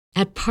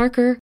At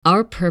Parker,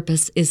 our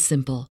purpose is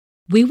simple.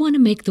 We want to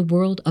make the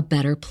world a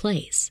better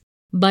place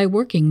by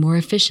working more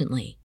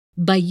efficiently,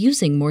 by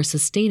using more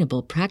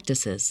sustainable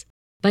practices,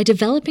 by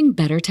developing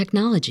better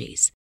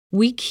technologies.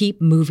 We keep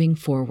moving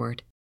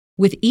forward.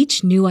 With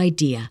each new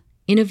idea,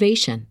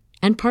 innovation,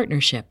 and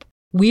partnership,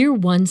 we're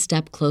one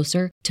step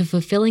closer to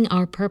fulfilling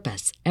our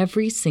purpose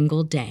every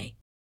single day.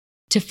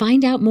 To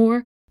find out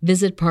more,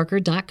 visit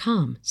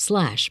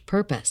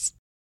parker.com/purpose.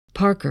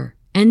 Parker,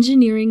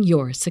 engineering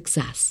your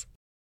success.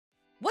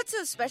 What's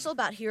so special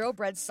about Hero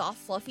Bread's soft,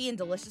 fluffy, and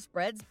delicious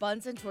breads,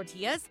 buns, and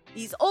tortillas?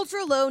 These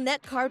ultra-low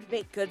net-carb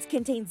baked goods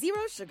contain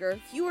zero sugar,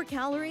 fewer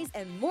calories,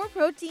 and more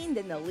protein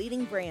than the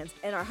leading brands,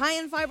 and are high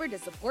in fiber to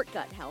support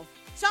gut health.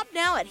 Shop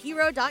now at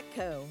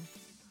hero.co.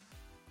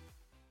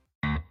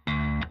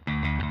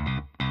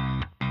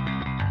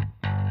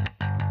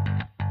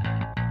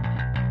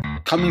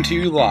 Coming to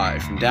you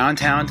live from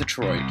downtown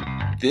Detroit,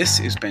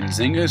 this is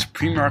Benzinga's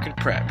PreMarket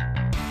Prep.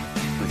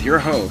 With your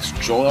host,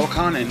 Joel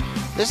Elconin.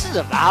 This is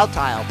a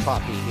volatile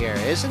puppy here,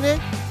 isn't it?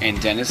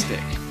 And Dennis Dick.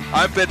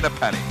 I'm bidding a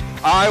penny.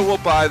 I will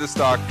buy the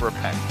stock for a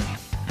penny.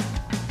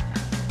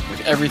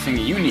 With everything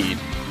you need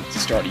to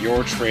start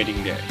your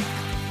trading day.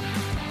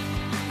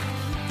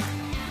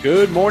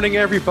 Good morning,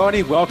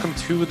 everybody. Welcome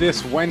to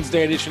this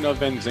Wednesday edition of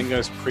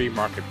Benzinga's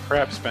PreMarket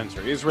Prep.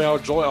 Spencer Israel,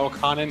 Joel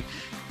Elconin,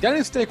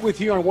 Dennis Dick with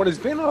you on what has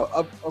been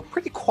a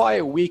pretty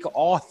quiet week,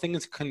 all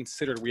things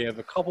considered. We have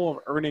a couple of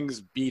earnings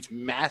beats,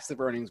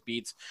 massive earnings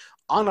beats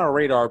on our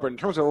radar, but in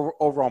terms of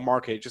overall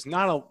market, just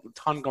not a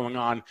ton going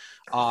on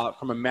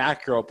from a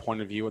macro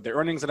point of view. The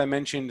earnings that I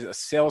mentioned,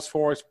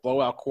 Salesforce,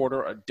 blowout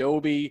quarter,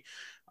 Adobe.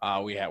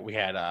 We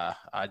had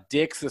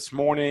Dick's this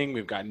morning.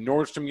 We've got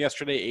Nordstrom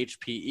yesterday,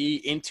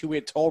 HPE,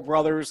 Intuit, Toll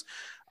Brothers,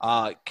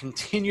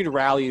 continued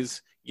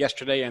rallies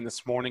yesterday and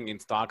this morning in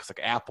stocks like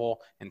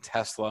Apple and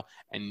Tesla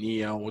and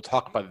NEO. We'll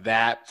talk about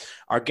that.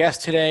 Our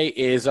guest today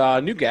is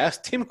a new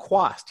guest, Tim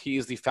Quast. He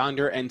is the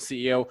founder and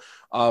CEO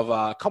of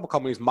a couple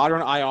companies,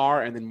 Modern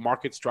IR and then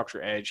Market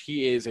Structure Edge.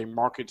 He is a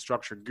market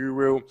structure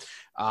guru,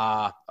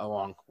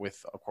 along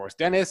with, of course,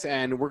 Dennis.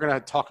 And we're going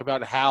to talk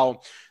about how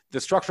the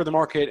structure of the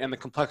market and the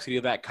complexity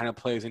of that kind of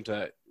plays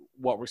into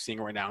what we're seeing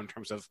right now in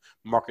terms of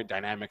market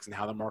dynamics and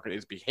how the market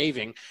is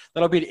behaving.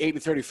 That'll be at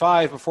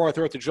 8:35. Before I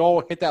throw it to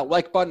Joel, hit that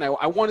like button.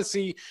 I want to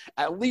see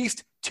at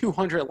least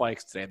 200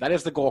 likes today. That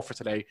is the goal for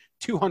today,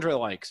 200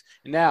 likes.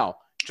 And now,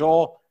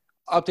 Joel,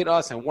 update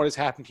us on what has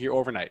happened here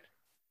overnight.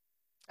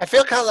 I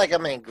feel kind of like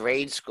I'm in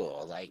grade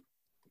school. Like,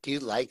 do you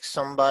like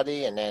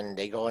somebody? And then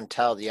they go and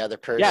tell the other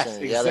person. Yes,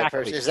 the exactly. other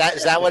person. Is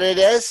that what it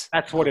is?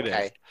 That's what it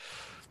is.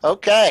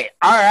 Okay.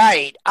 All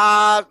right.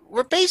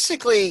 We're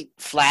basically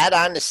flat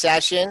on the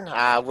session.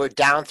 We're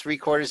down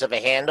 3/4 of a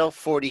handle,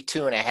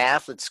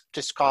 42.5. Let's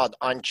just call it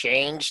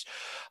unchanged.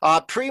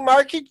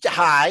 Pre-market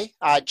high,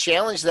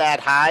 challenged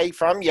that high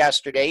from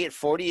yesterday at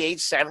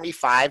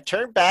 48.75,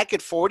 turned back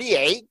at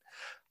 48.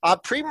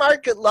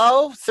 Pre-market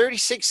low,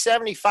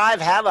 36.75.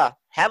 Have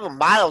a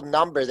mild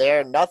number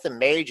there, nothing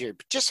major,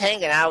 but just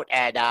hanging out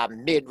at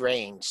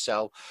mid-range.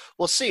 So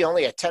we'll see.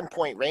 Only a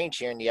 10-point range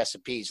here in the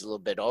S&P is a little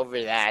bit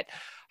over that.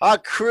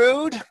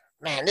 Crude,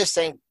 man, this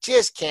thing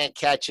just can't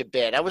catch a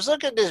bid. I was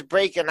looking at this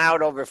breaking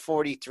out over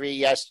 43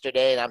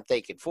 yesterday, and I'm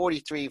thinking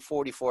 43,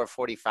 44,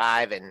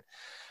 45, and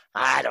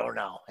I don't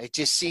know. It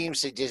just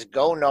seems to just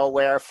go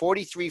nowhere.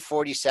 43,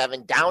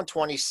 47, down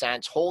 20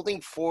 cents,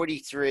 holding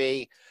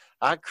 43.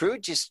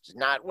 Crude just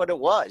not what it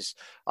was.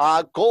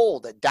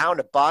 Gold down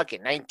 $1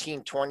 at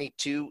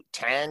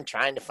 1922.10,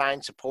 trying to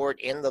find support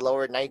in the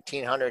lower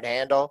 1900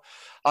 handle.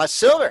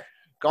 Silver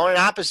going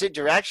opposite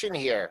direction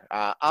here,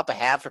 up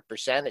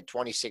 0.5% at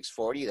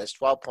 26.40. That's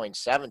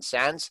 12.7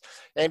 cents.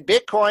 And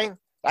Bitcoin,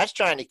 that's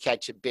trying to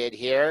catch a bid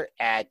here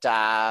at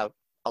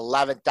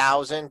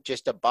 11,000,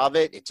 just above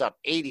it. It's up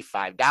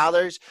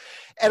 $85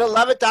 at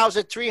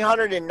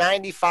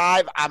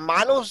 11,395. I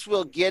might as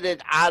well get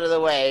it out of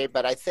the way,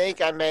 but I think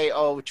I may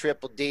owe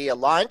Triple D a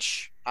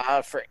lunch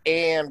for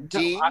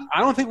AMD. No, I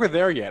don't think we're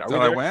there yet.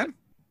 Did I win?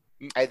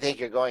 I think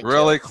you're going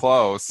really to.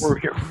 Close. We're I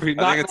think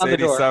it's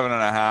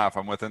 87.5.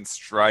 I'm within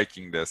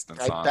striking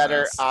distance on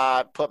better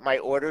this. Put my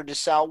order to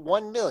sell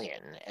 1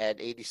 million at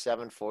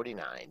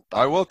 87.49.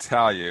 I will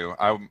tell you,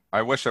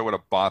 I wish I would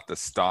have bought this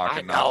stock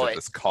and not did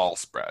this call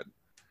spread,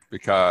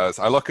 because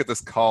I look at this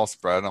call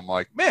spread and I'm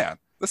like, man,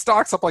 the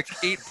stock's up like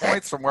 8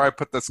 points from where I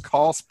put this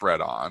call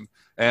spread on.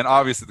 And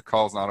obviously the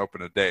call's not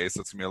open today,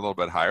 so it's going to be a little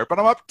bit higher, but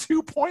I'm up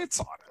 2 points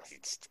on it.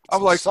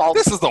 I'm like,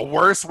 this is the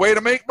worst way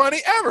to make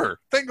money ever.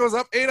 Thing goes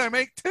up 8, I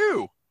make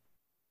 2.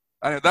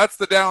 I mean, that's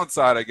the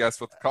downside, I guess,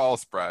 with the call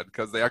spread,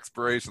 because the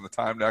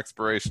time to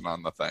expiration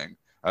on the thing.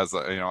 As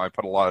I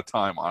put a lot of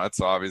time on it,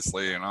 so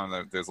obviously,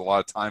 there's a lot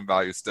of time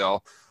value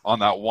still on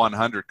that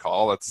 100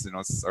 call. That's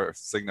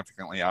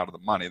significantly out of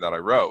the money that I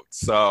wrote.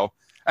 So,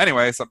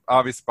 anyways, I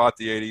obviously bought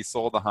the 80,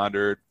 sold the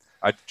 100.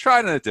 I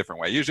tried it in a different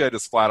way. Usually, I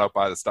just flat out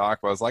buy the stock,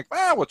 but I was like,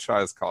 we'll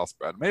try this call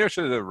spread. Maybe I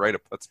should have write a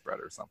put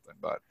spread or something.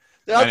 But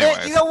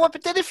you know what?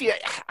 But then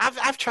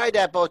I've tried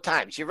that both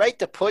times. You write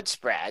the put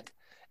spread,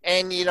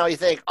 And, you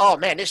think, oh,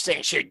 man, this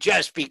thing should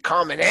just be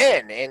coming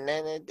in. And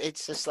then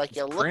it's just like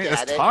you look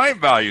at it. Time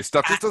value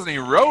stuff. This doesn't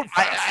erode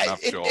fast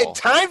enough, Joel.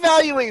 Time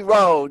value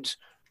erodes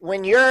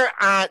when you're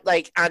on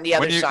the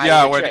other side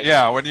of the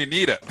trade. When you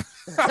need it.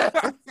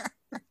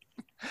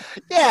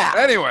 Yeah.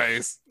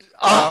 Anyways,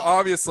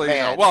 obviously,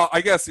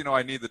 I guess,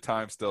 I need the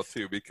time still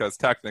too, because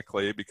I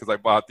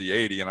bought the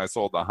 80 and I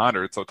sold the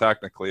 100. So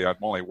technically I'm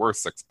only worth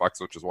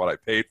 $6, which is what I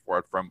paid for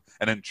it from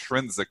an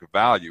intrinsic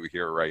value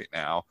here right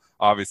now.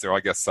 Obviously, I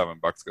guess $7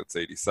 gets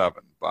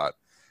 87, but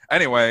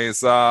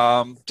anyways,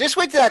 just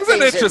wait till that it was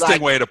an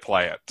interesting way to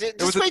play it.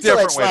 It was a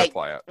different way to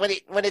play it.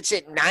 When it's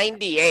at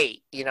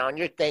 98, and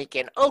you're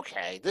thinking,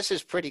 okay, this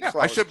is pretty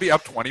close. I should be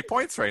up 20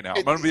 points right now.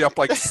 I'm going to be up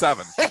like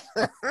 7.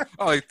 I'm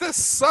like, this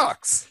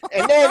sucks.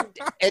 and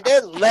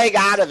then leg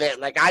out of it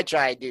like I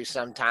try to do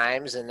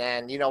sometimes, and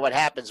then what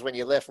happens when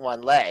you lift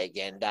one leg,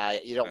 and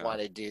you don't want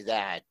to do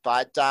that.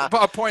 But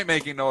a point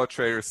making Noah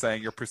Trader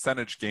saying your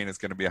percentage gain is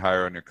going to be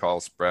higher on your call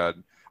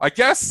spread. I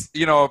guess,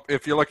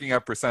 if you're looking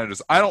at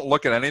percentages, I don't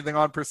look at anything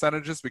on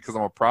percentages because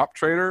I'm a prop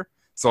trader.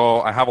 So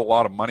I have a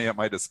lot of money at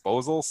my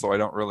disposal. So I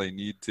don't really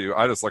need to.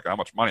 I just look at how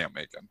much money I'm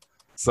making.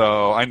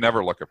 So I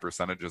never look at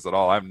percentages at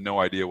all. I have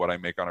no idea what I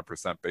make on a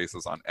percent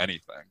basis on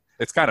anything.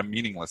 It's kind of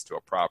meaningless to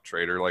a prop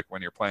trader. Like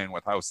when you're playing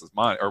with house's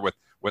money, or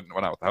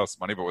not with house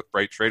money, but with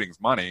Bright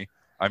Trading's money.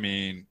 I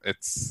mean,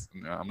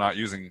 I'm not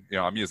using,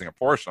 I'm using a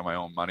portion of my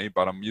own money,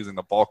 but I'm using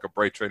the bulk of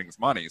Bright Trading's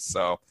money.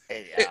 So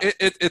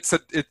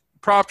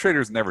prop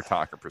traders never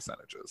talk in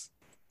percentages.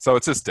 So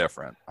it's just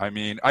different. I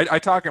mean, I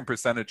talk in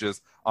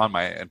percentages on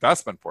my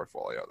investment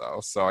portfolio,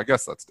 though. So I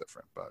guess that's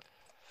different. But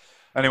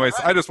anyways,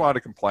 I just wanted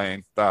to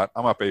complain that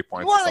I'm up 8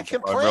 points. You want to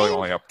complain? I'm really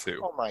only up 2.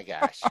 Oh, my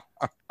gosh.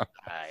 All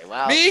right,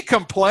 well, me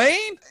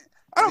complain?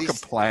 I don't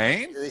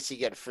complain. At least you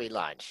get a free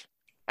lunch.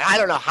 I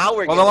don't know how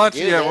we're going to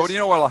do this. Well, you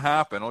know what will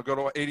happen? It'll go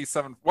to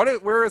 87.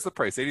 Where is the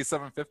price?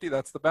 87.50?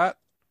 That's the bet?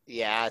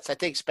 Yeah, I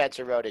think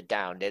Spencer wrote it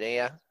down, didn't he?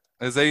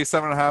 Is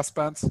 87.5,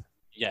 Spence?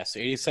 Yes,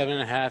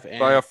 87.5. And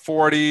by a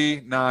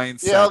 49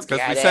 cents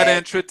because we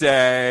said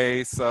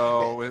intraday,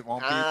 so it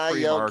won't be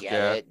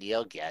pre-market.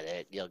 You'll get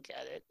it. You know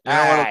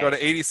what? It'll go to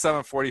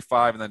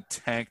 87.45 and then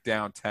tank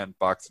down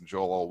 $10, and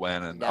Joel will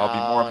win, and I'll be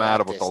more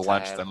mad about the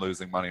lunch than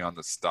losing money on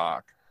the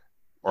stock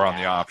or on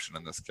the option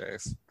in this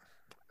case.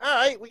 All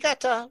right, we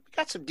got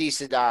some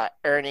decent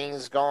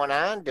earnings going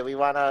on. Do we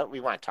want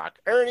to talk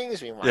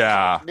earnings? We want to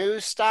talk new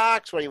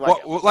stocks? What do you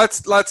want? Well,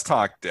 let's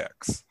talk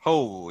dicks.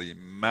 Holy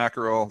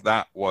mackerel,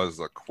 that was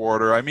a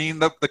quarter. I mean,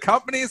 the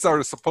companies that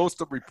are supposed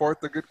to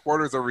report the good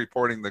quarters are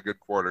reporting the good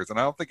quarters, and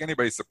I don't think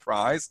anybody's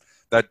surprised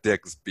that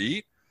dicks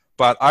beat.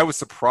 But I was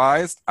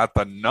surprised at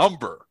the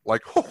number.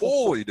 Like,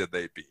 holy, did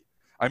they beat?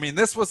 I mean,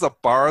 this was a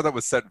bar that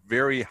was set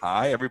very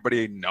high.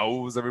 Everybody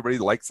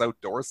likes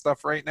outdoor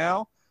stuff right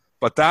now.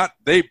 But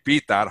they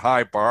beat that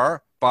high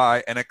bar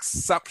by an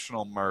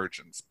exceptional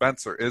margin.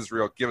 Spencer,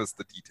 Israel, give us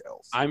the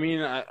details. I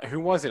mean, who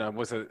was it? I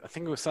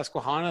think it was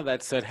Susquehanna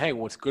that said, hey,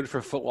 what's good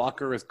for Foot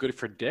Locker is good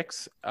for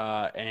Dick's.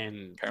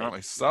 And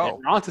apparently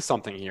so. We're onto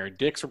something here.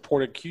 Dick's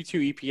reported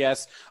Q2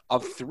 EPS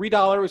of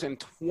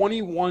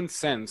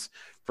 $3.21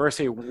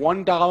 versus a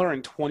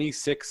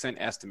 $1.26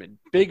 estimate.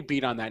 Big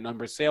beat on that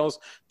number. Sales,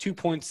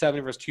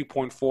 $2.7 versus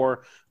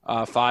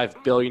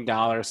 $2.45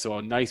 billion. So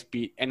a nice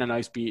beat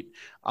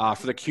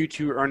for the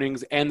Q2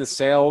 earnings and the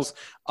sales.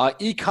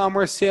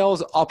 E-commerce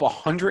sales up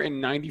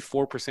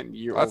 194%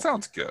 year over. That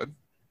sounds good.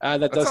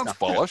 That sounds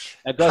bullish.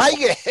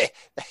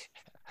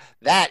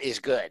 That is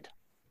good.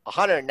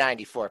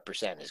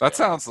 194% is good.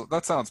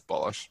 That sounds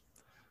bullish.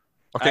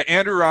 Okay,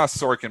 Andrew Ross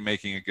Sorkin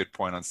making a good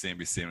point on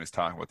CNBC when he's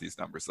talking about these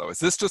numbers, though. Is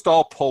this just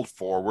all pulled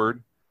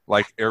forward?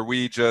 Like, are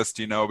we just,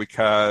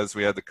 because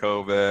we had the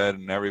COVID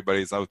and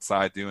everybody's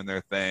outside doing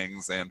their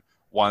things, and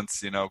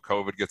once,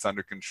 COVID gets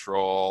under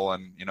control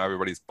and,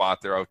 everybody's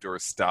bought their outdoor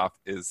stuff,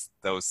 is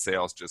those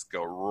sales just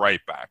go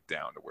right back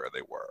down to where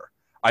they were?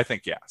 I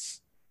think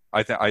yes.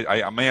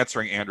 I'm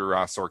answering Andrew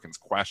Ross Sorkin's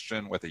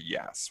question with a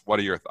yes. What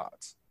are your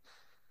thoughts?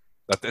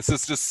 That this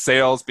is just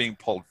sales being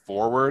pulled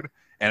forward,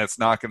 and it's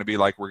not going to be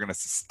like we're going to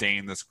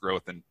sustain this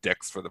growth in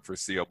Dick's for the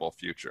foreseeable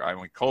future. I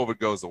mean, when COVID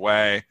goes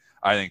away,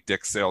 I think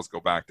Dick's sales go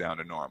back down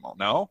to normal.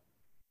 No?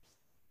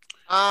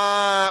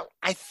 I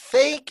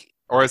think.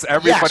 Or has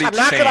everybody changed?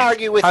 I'm not going to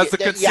argue with you. Has the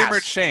consumer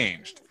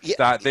changed?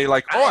 That they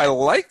I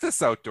like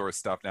this outdoor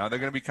stuff now. They're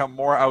going to become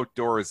more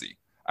outdoorsy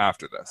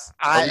after this.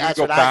 We're going to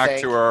go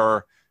back to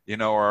our,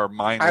 our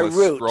mindless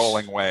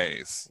scrolling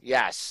ways.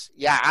 Yes.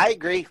 Yeah, I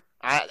agree.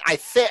 I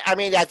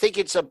think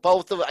it's a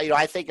both of,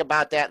 I think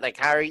about that, like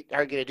how are you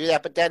going to do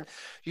that? But then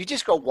you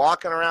just go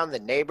walking around the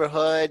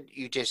neighborhood.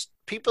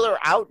 People are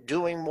out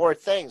doing more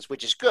things,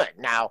 which is good.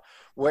 Now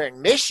we're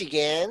in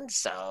Michigan,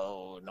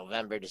 so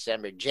November,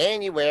 December,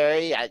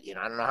 January, I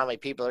don't know how many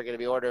people are going to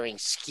be ordering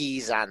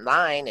skis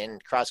online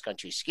and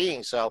cross-country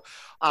skiing. So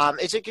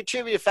it's a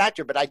contributing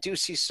factor, but I do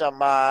see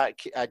some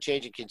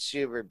change in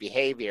consumer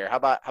behavior.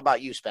 How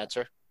about you,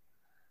 Spencer?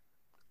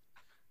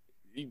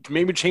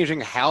 Maybe changing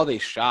how they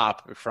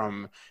shop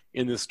from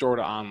in the store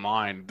to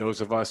online.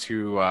 Those of us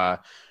who,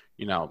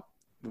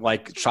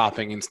 like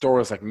shopping in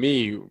stores like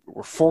me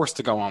were forced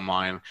to go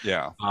online.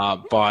 Yeah.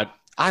 But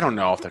I don't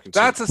know if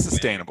that's a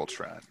sustainable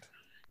trend.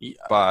 Yeah.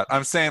 But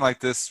I'm saying like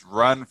this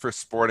run for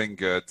sporting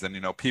goods and,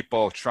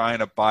 people trying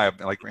to buy,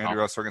 like Andrew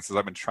Ross Horgan says,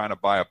 I've been trying to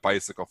buy a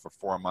bicycle for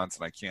 4 months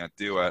and I can't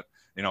do it.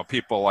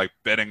 People like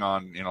bidding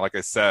on, like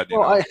I said,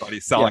 buddy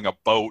selling a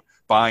boat,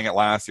 buying it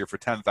last year for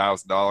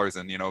 $10,000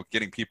 and,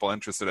 getting people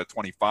interested at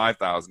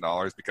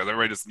 $25,000 because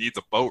everybody just needs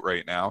a boat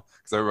right now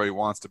because everybody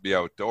wants to be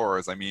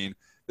outdoors. I mean,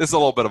 this is a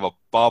little bit of a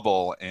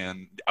bubble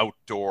in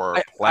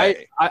outdoor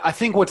play. I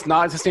think what's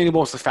not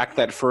sustainable is the fact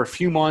that for a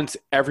few months,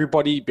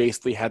 everybody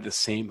basically had the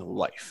same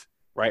life,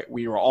 right?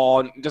 We were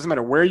all, it doesn't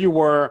matter where you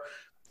were,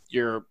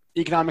 your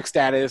economic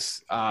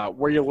status,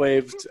 where you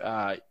lived,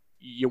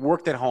 you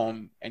worked at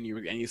home and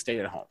you stayed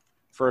at home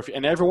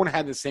and everyone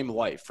had the same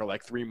life for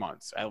like 3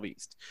 months at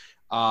least.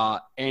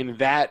 And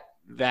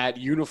that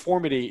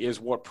uniformity is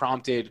what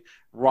prompted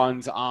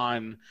runs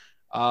on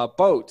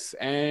boats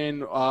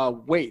and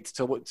weights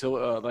to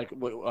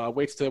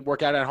weights to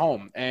work out at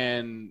home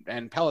and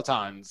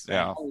Pelotons and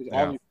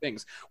all these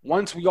things.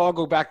 Once we all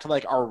go back to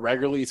like our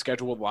regularly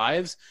scheduled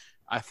lives,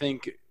 I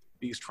think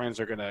these trends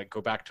are going to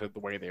go back to the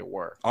way they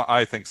were.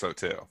 I think so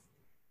too.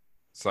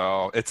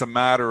 So it's a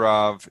matter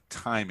of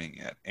timing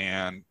it.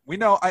 And we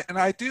know,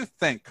 I do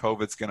think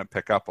COVID's going to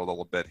pick up a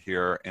little bit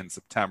here in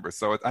September.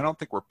 So I don't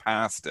think we're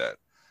past it.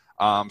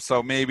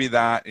 So maybe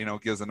that,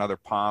 gives another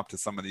pop to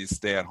some of these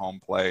stay-at-home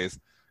plays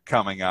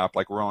coming up.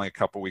 Like we're only a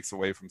couple weeks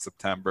away from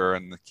September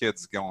and the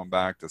kids going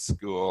back to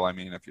school. I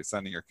mean, if you're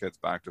sending your kids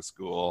back to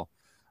school,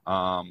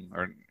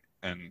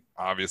 and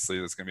obviously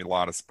there's going to be a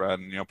lot of spread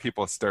and,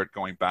 people start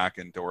going back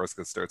indoors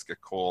because it starts to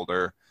get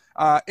colder.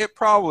 It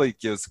probably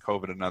gives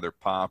COVID another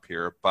pop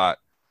here, but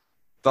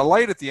the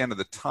light at the end of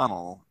the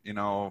tunnel,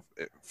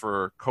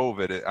 for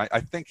COVID, I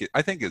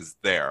think is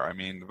there. I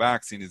mean, the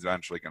vaccine is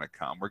eventually going to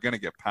come. We're going to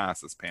get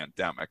past this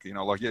pandemic. You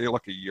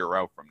look a year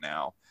out from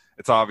now.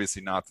 It's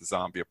obviously not the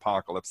zombie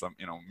apocalypse.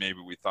 Maybe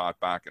we thought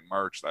back in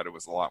March that it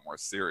was a lot more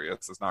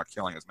serious. It's not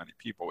killing as many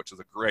people, which is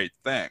a great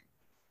thing.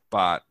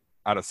 But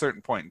at a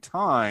certain point in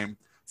time,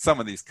 some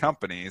of these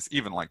companies,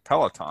 even like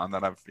Peloton,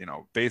 that have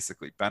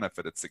basically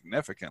benefited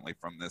significantly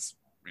from this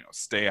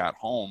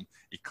stay-at-home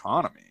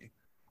economy.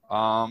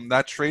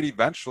 That trade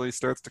eventually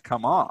starts to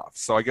come off.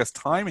 So I guess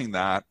timing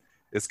that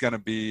is going to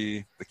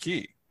be the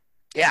key.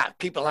 Yeah,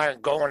 people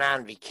aren't going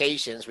on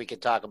vacations. We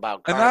could talk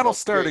about and that'll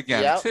start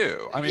again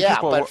too. I mean,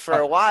 but for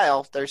a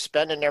while they're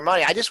spending their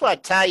money. I just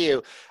want to tell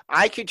you,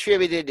 I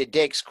contributed to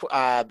Dick's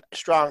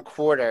strong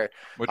quarter.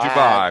 What'd you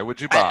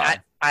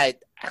buy? I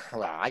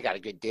got a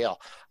good deal.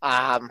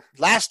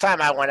 Last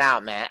time I went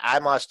out, man, I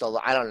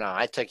don't know.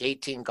 I took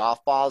 18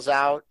 golf balls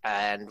out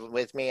and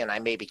with me, and I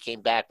maybe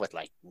came back with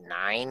like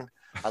 9.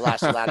 I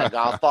lost a lot of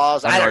golf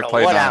balls. I don't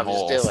know what I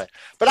was doing,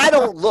 but I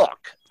don't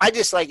look. I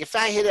just like, if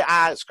I hit it,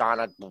 it's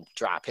gone. I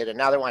drop, hit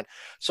another one.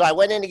 So I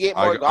went in to get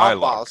more golf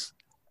balls.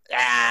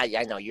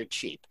 I know you're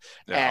cheap.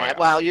 Yeah,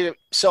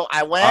 so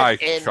I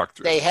went and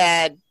they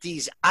had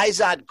these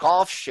Izod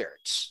golf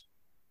shirts.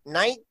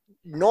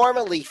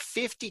 Normally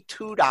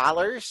 $52,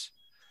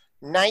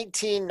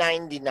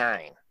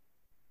 $19.99.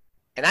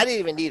 And I didn't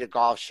even need a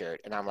golf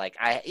shirt. And I'm like,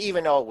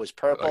 even though it was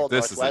purple,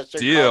 this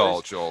Northwestern is a deal,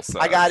 colors, Joel says.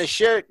 I got a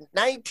shirt,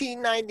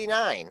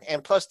 $19.99.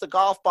 And plus the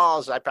golf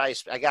balls, I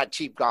got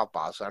cheap golf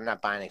balls. So I'm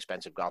not buying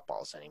expensive golf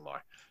balls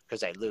anymore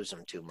because I lose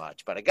them too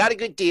much. But I got a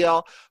good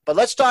deal. But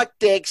let's talk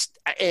Dick's.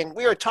 And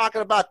we were talking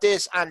about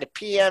this on the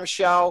PM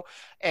show.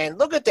 And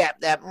look at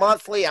that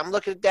monthly. I'm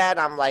looking at that.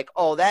 I'm like,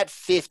 oh, that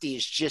 50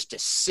 is just a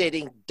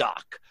sitting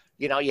duck.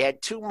 You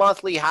had 2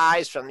 monthly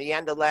highs from the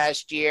end of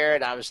last year,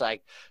 and I was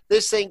like,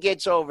 this thing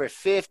gets over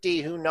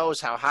 50. Who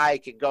knows how high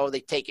it could go?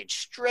 They take it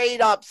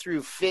straight up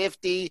through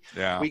 50.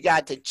 Yeah. We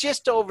got to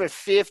just over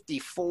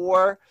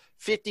 54,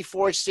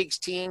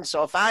 54.16.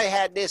 So if I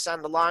had this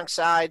on the long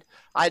side,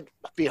 I'd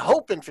be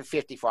hoping for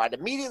 54. I'd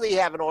immediately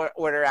have an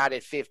order out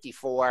at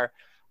 54.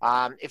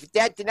 If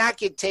that did not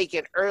get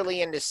taken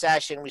early in the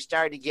session, we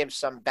started to give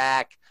some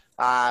back.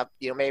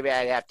 Maybe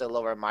I'd have to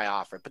lower my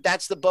offer. But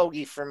that's the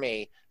bogey for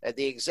me.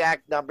 The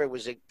exact number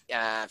was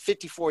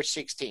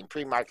 54.16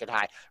 pre-market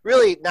high.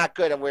 Really not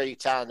good at where you're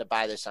telling to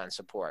buy this on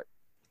support.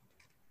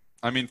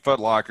 I mean, Foot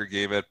Locker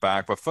gave it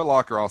back, but Foot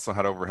Locker also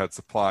had overhead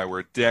supply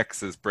where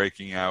Dick's is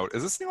breaking out.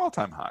 Is this new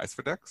all-time highs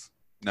for Dick's?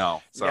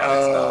 No, sorry,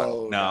 it's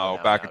not. No,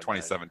 back in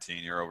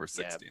 2017, you're over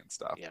 60 and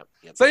stuff. Yep.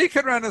 So you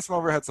could run into some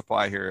overhead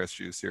supply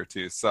issues here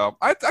too. So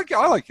I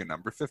like your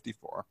number,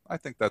 54. I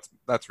think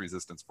that's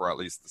resistance for at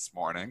least this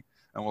morning.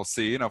 And we'll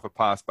see, if it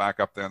pops back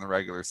up there in the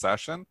regular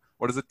session,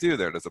 what does it do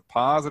there? Does it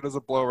pause or does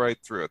it blow right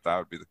through it? That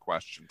would be the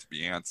question to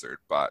be answered.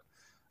 But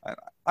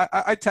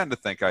I tend to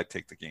think I'd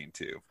take the gain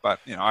too. But,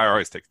 I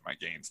always take my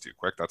gains too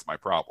quick. That's my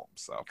problem.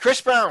 So Chris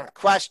Brown,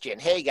 question.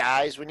 Hey,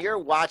 guys, when you're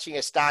watching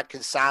a stock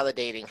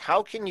consolidating,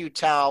 how can you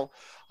tell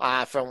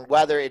from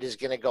whether it is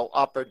going to go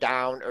up or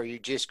down, or you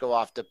just go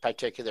off the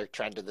particular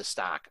trend of the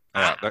stock?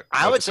 Yeah,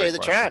 I would say the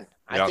trend.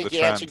 I think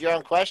you answered your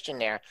own question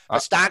there. The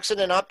stock's in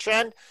an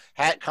uptrend,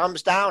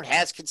 comes down,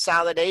 has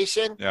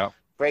consolidation. Yeah.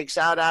 breaks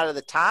out of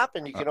the top,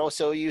 and you can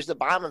also use the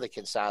bottom of the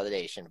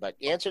consolidation. But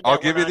answer that. I'll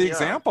give you the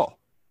example.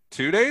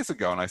 2 days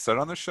ago, and I said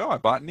on the show, I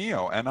bought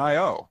NIO,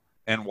 N-I-O.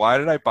 And why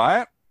did I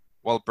buy it?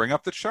 Well, bring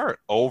up the chart.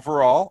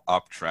 Overall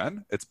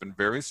uptrend. It's been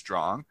very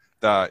strong.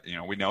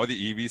 We know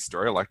the EV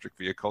story, electric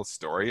vehicle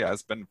story,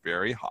 has been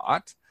very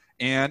hot,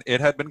 and it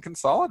had been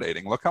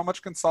consolidating. Look how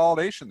much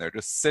consolidation there,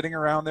 just sitting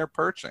around there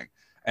perching.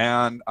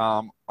 And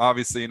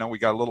obviously, we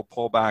got a little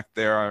pullback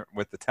there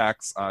with the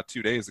techs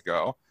 2 days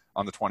ago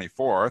on the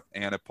 24th,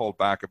 and it pulled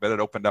back a bit. It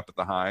opened up at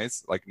the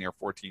highs, like near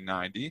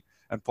 1490,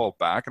 and pulled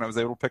back, and I was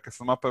able to pick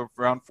some up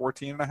around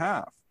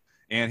 14.5.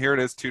 And here it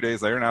is 2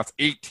 days later. Now it's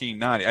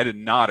 1890. I did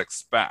not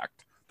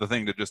expect the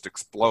thing to just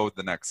explode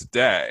the next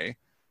day,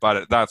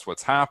 but that's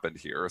what's happened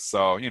here.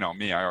 So,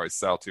 me, I always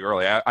sell too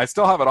early. I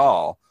still have it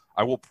all.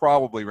 I will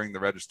probably ring the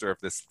register if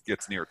this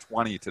gets near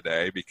 20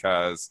 today,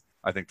 because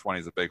I think 20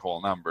 is a big whole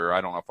number.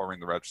 I don't know if I'll ring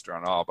the register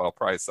on all, but I'll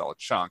probably sell a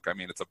chunk. I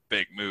mean, it's a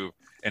big move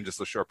in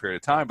just a short period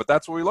of time, but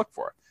that's what we look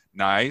for.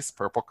 Nice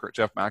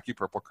Jeff Mackey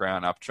purple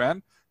crayon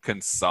uptrend,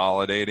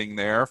 consolidating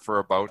there for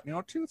about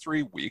 2 to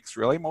 3 weeks,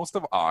 really most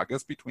of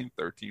August, between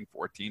 $13,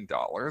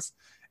 $14.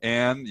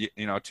 And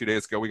 2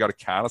 days ago we got a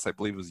catalyst, I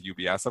believe it was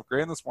UBS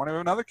upgrade, and this morning we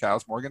have another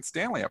catalyst, Morgan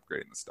Stanley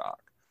upgrading the stock.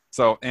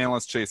 So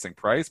analysts chasing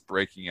price,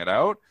 breaking it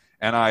out.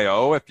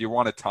 NIO, if you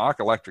want to talk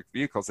electric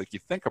vehicles, like you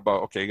think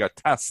about, okay, you got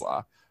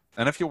Tesla,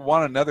 and if you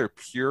want another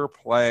pure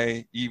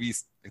play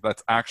EV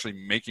that's actually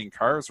making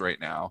cars right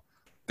now,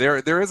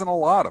 there isn't a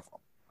lot of them.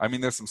 I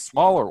mean, there's some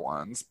smaller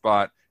ones,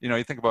 but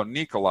you think about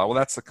Nikola. Well,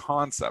 that's a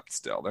concept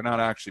still. They're not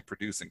actually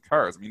producing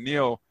cars. I mean,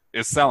 NIO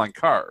is selling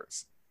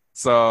cars.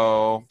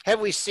 So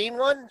have we seen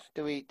one?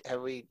 Yeah.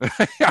 Are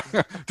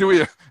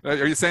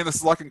you saying this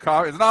is Luck and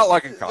Coffee? It's not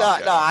Luck and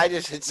Coffee. No. I'm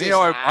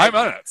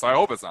in it, so I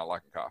hope it's not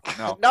Luck and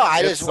Coffee. No. No,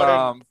 I just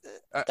wonder.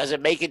 Does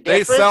it make a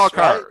difference? They sell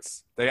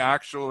cars. Right? They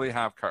actually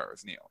have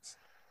cars, NIOs,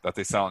 that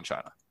they sell in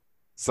China.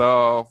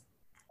 So,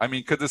 I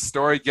mean, could this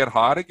story get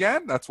hot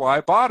again? That's why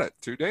I bought it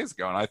 2 days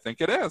ago, and I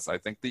think it is. I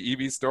think the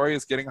EV story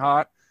is getting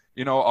hot,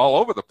 all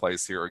over the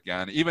place here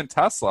again. Even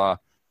Tesla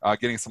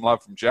getting some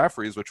love from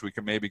Jefferies, which we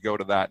can maybe go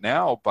to that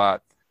now.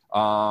 But,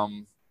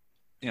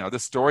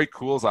 this story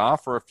cools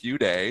off for a few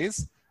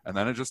days, and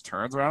then it just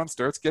turns around and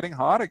starts getting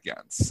hot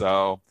again.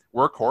 So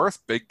Workhorse,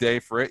 big day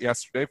for it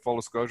yesterday. Full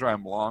disclosure,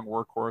 I'm long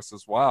Workhorse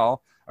as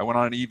well. I went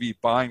on an EV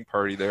buying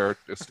party there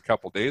just a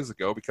couple days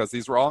ago because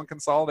these were all in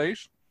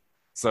consolidation.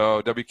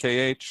 So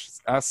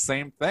WKHS,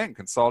 same thing,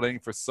 consolidating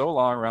for so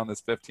long around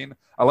this 15.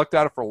 I looked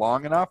at it for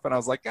long enough, and I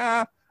was like,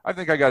 I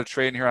think I got to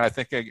trade in here. And I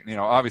think,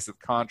 obviously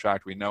the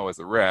contract we know is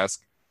a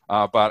risk,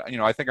 but,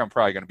 I think I'm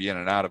probably going to be in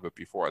and out of it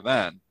before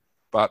then.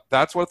 But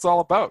that's what it's all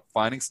about,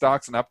 finding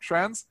stocks and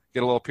uptrends,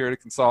 get a little period of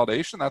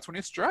consolidation. That's when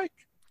you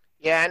strike.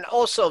 Yeah, and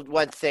also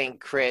one thing,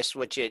 Chris,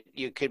 which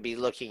you could be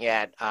looking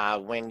at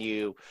when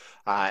you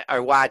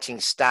are watching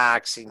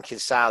stocks in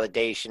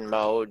consolidation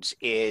modes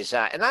is,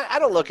 and I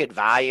don't look at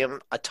volume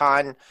a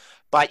ton,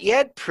 but you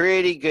had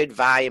pretty good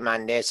volume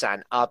on this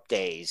on up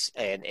days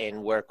and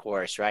in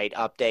Workhorse, right?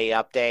 Up day.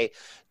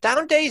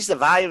 Down days, the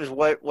volume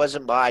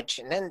wasn't much,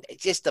 and then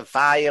just the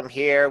volume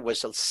here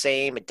was the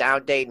same.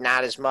 Down day,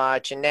 not as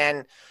much, and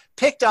then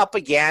picked up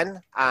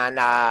again on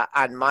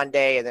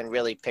Monday, and then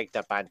really picked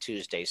up on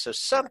Tuesday. So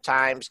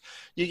sometimes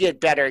you get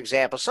better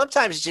examples.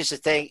 Sometimes it's just a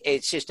thing.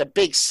 It's just a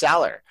big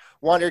seller,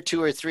 1 or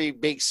 2 or 3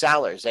 big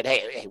sellers that,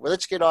 hey, well,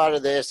 let's get out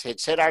of this.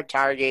 It's hit our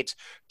targets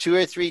 2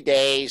 or 3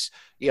 days.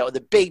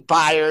 The big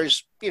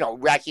buyers,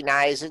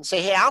 recognize and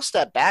say, hey, I'll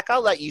step back.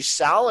 I'll let you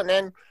sell, and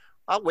then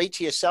I'll wait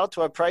till you sell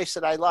to a price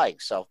that I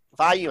like. So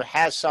volume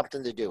has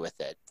something to do with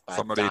it. But,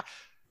 somebody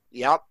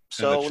yep.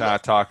 So in the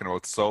chat talking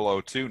about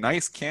Solo too.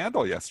 Nice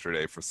candle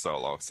yesterday for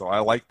Solo. So I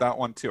like that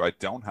one too. I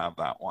don't have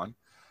that one.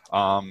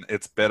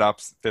 It's bid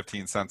up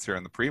 15 cents here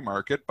in the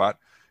pre-market, but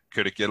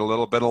could it get a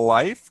little bit of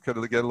life? Could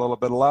it get a little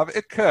bit of love?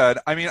 It could.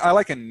 I mean, I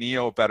like a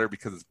NIO better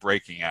because it's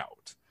breaking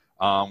out,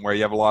 where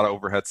you have a lot of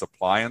overhead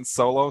supply in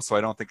Solo. So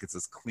I don't think it's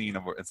as clean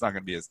it's not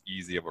going to be as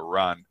easy of a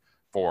run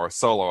for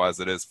Solo as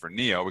it is for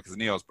NIO, because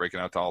NIO is breaking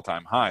out to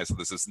all-time highs. So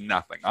there's just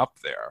nothing up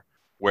there.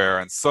 Where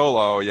in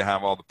Solo, you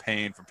have all the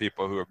pain from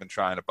people who have been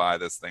trying to buy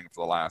this thing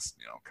for the last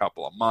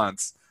couple of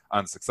months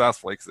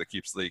unsuccessfully because it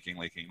keeps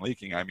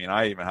leaking. I mean,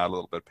 I even had a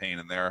little bit of pain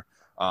in there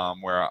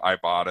where I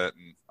bought it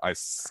and I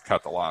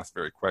cut the loss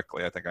very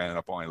quickly. I think I ended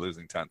up only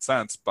losing 10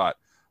 cents, but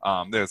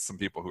there's some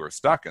people who are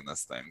stuck in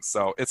this thing.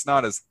 So it's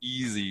not as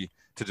easy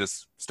to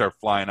just start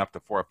flying up to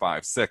 4,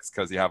 5, 6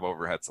 because you have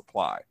overhead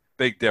supply.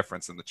 Big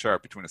difference in the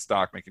chart between a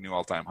stock making new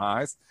all-time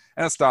highs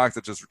and a stock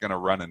that's just going to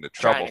run into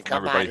trouble from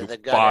everybody who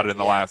bought it in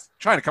the last,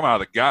 trying to come out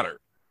of the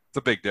gutter. It's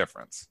a big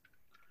difference.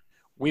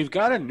 We've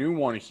got a new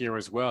one here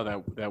as well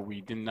that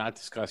we did not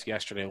discuss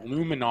yesterday.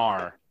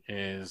 Luminar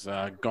is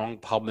going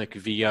public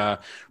via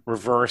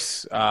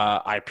reverse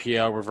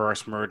IPO,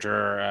 reverse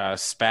merger,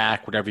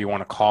 SPAC, whatever you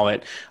want to call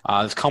it.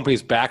 This company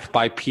is backed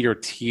by Peter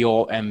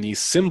Thiel, and the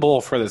symbol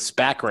for the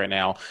SPAC right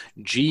now,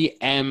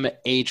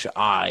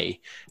 GMHI.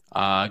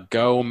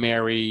 Go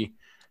Marry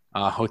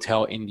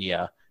Hotel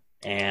India,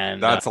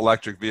 and that's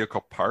electric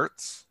vehicle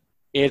parts.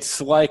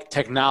 It's like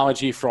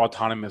technology for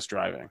autonomous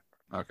driving.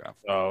 Okay.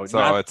 So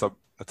it's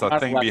a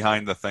thing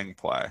behind the thing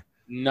play.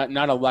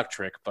 Not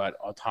electric, but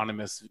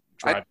autonomous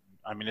driving.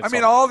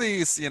 All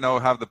these,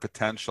 have the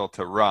potential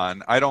to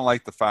run. I don't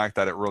like the fact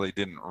that it really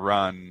didn't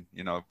run,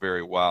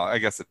 very well. I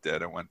guess it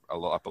did. It went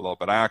up a little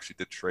bit. I actually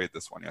did trade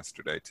this one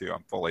yesterday too.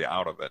 I'm fully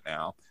out of it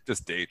now.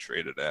 Just day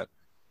traded it.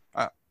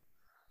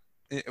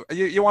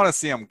 You want to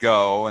see them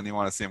go, and you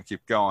want to see them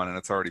keep going, and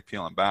it's already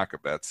peeling back a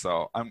bit.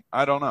 So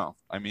I don't know.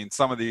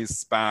 Some of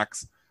these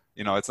SPACs,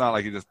 it's not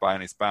like you just buy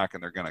any SPAC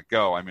and they're going to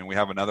go. We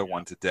have another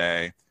one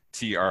today,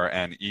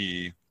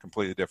 TRNE,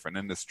 completely different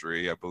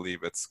industry. I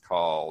believe it's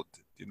called.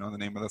 Do you know the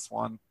name of this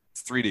one?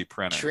 It's 3D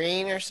printing.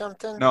 Trine or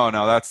something? No,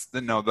 that's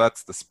the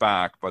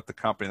SPAC, but the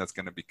company that's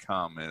going to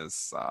become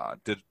is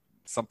did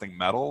something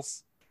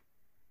metals.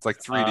 It's like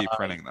 3D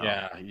printing though.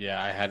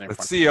 Yeah, I had it. The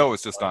CEO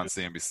was just on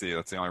CNBC.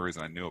 That's the only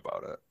reason I knew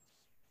about it.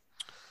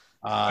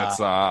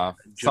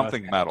 It's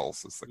something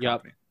metals is the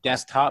company.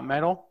 Desktop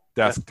metal.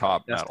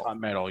 Desktop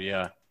metal.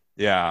 Yeah.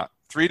 Yeah.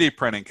 3D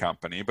printing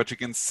company, but you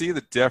can see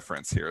the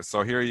difference here.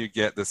 So here you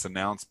get this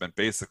announcement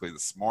basically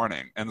this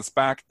morning, and the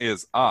SPAC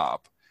is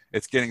up.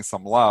 It's getting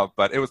some love,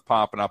 but it was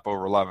popping up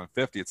over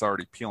 1150. It's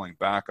already peeling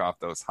back off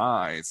those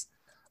highs.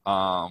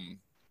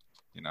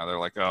 They're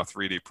like,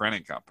 3D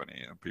printing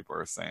company. And people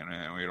are saying,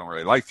 we don't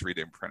really like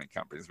 3D printing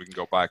companies. We can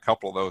go buy a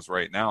couple of those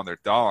right now. And they're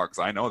dogs.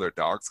 I know they're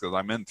dogs because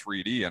I'm in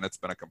 3D and it's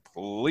been a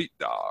complete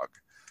dog.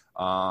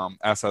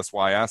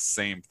 SSYS,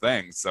 same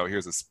thing. So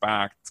here's a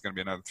SPAC. It's going to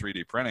be another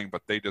 3D printing,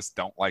 but they just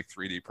don't like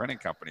 3D printing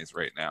companies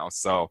right now.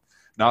 So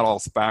not all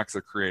SPACs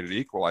are created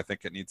equal. I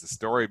think it needs a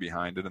story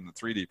behind it, and the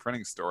 3D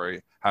printing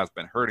story has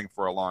been hurting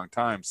for a long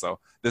time. So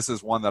this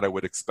is one that I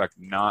would expect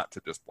not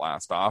to just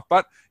blast off.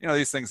 But,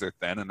 these things are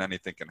thin, and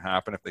anything can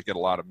happen. If they get a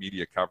lot of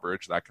media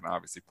coverage, that can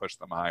obviously push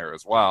them higher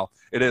as well.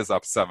 It is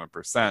up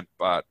 7%,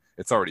 but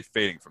it's already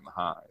fading from the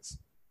highs.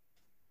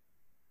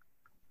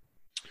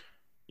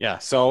 Yeah,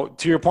 so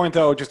to your point,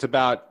 though, just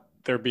about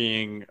there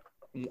being,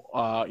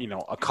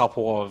 a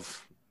couple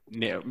of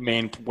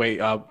main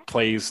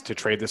plays to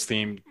trade this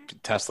theme.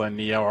 Tesla and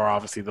NIO are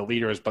obviously the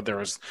leaders, but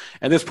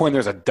at this point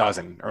there's a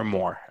dozen or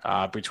more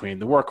between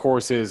the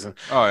workhorses.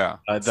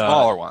 The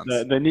smaller ones,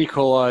 the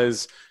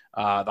Nikolas,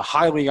 the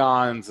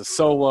Hyliions, the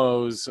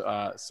Solos.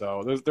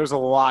 So there's a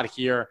lot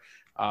here.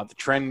 The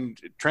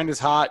trend is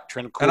hot.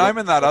 Trend cool. And I'm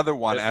in that other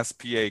one,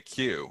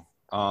 SPAQ.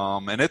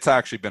 And it's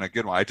actually been a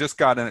good one. I just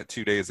got in it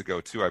 2 days ago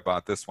too. I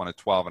bought this one at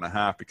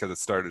 12.5 because it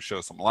started to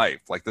show some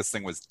life. Like this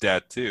thing was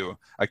dead too.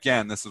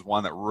 Again, this is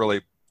one that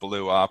really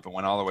blew up and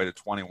went all the way to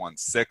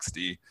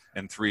 2160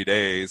 in 3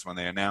 days when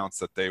they announced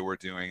that they were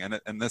doing.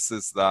 And this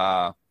is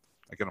I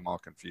get them all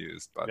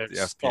confused, but the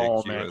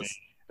SPAQ is.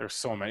 There's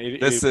so many.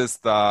 This is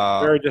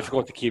very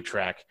difficult to keep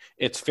track.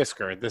 It's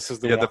Fisker. This is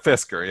the one. The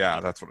Fisker.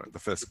 Yeah, that's what the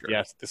Fisker.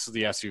 Yes, this is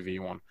the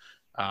SUV one.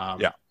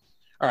 Yeah.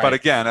 Right. But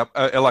again,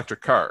 electric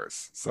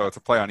cars. So it's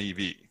a play on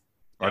EV.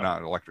 Or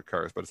not electric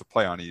cars, but it's a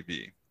play on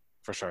EV.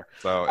 For sure.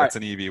 So it's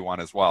an EV one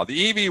as well.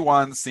 The EV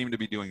ones seem to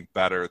be doing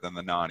better than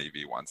the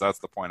non-EV ones. That's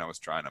the point I was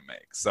trying to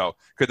make. So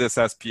could this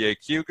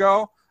SPAQ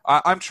go?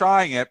 I'm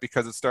trying it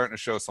because it's starting to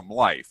show some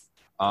life.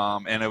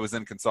 And it was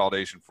in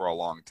consolidation for a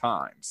long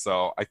time.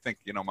 So I think,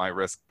 my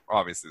risk,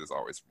 obviously there's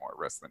always more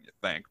risk than you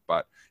think,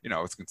 but,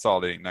 it's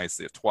consolidating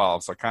nicely at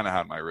 12. So I kind of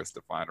had my risk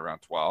defined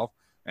around 12.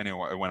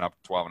 Anyway, it went up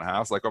to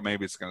 12.5. It's like,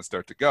 maybe it's going to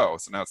start to go.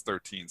 So now it's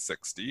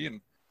 1360,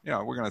 and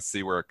we're going to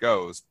see where it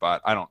goes.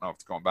 But I don't know if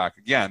it's going back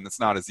again. It's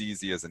not as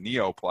easy as a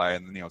NIO play,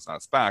 and the NIO's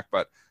not a SPAC.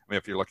 But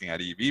if you're looking at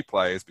EV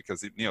plays,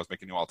 because NIO's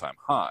making new all-time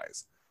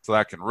highs, so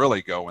that can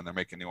really go when they're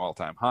making new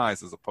all-time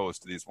highs, as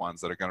opposed to these ones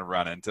that are going to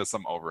run into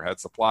some overhead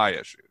supply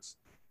issues.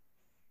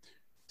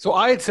 So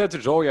I had said to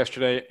Joel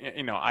yesterday,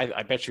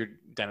 I bet you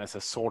Dennis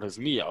has sold his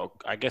NIO.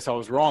 I guess I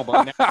was wrong,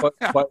 but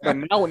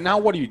now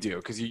what do you do?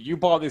 Because you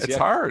bought this. It's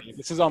hard.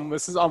 This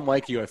is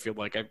unlike you. I feel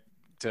like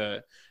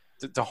to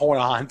hold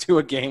on to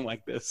a game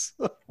like this.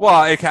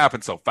 Well, it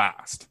happened so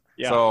fast.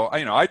 Yeah. So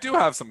I do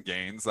have some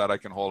gains that I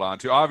can hold on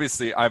to.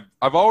 Obviously, I've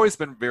always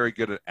been very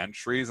good at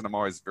entries, and I'm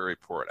always very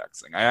poor at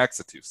exiting. I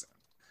exit too soon.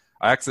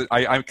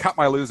 I cut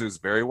my losers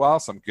very well,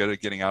 so I'm good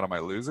at getting out of my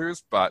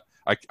losers, but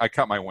I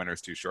cut my winners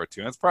too short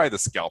too. And it's probably the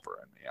scalper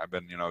in me. I've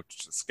been,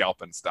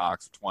 scalping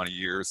stocks for 20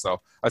 years.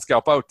 So I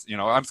scalp out,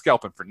 I'm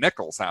scalping for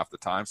nickels half the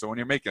time. So when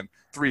you're making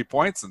 3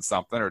 points in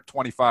something or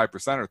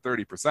 25% or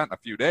 30% in a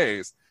few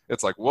days,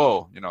 it's like,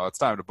 whoa, it's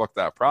time to book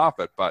that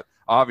profit. But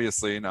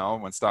obviously,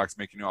 when stocks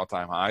making new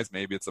all-time highs,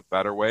 maybe it's a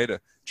better way to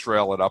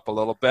trail it up a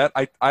little bit.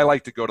 I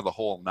like to go to the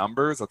whole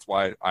numbers. That's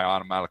why I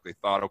automatically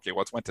thought, okay,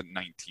 what's went to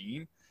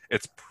 19?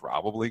 It's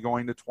probably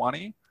going to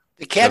 20.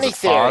 The Kenny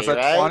theory, at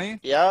right? 20.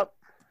 Yep.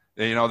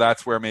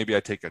 That's where maybe I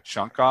take a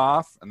chunk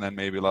off and then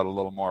maybe let a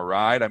little more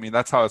ride.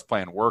 That's how I was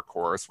playing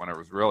Workhorse when it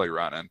was really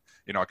running.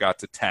 It got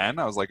to 10.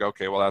 I was like,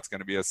 okay, well, that's going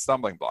to be a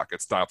stumbling block.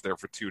 It stopped there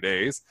for 2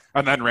 days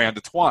and then ran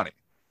to 20.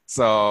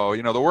 So,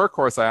 the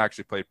Workhorse I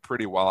actually played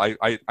pretty well.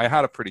 I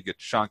had a pretty good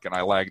chunk and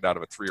I lagged out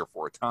of it 3 or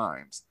 4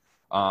 times.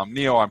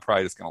 NIO, I'm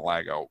probably just going to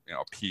lag out,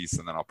 a piece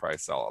and then I'll probably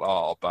sell it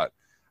all. But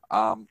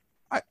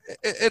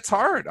It's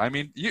hard. I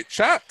mean,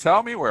 chat,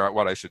 tell me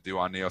what I should do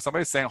on Neo.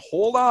 Somebody's saying,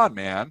 hold on,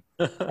 man.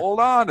 Hold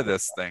on to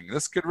this thing.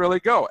 This could really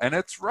go. And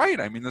it's right.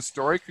 I mean, the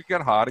story could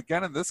get hot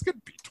again, and this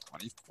could be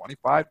 $20,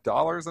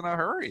 $25 in a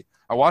hurry.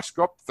 I watched it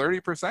go up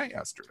 30%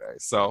 yesterday.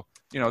 So,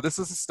 this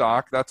is a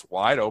stock that's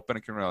wide open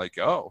and can really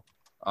go.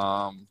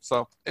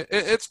 So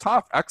it's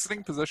tough.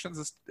 Exiting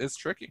positions is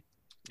tricky.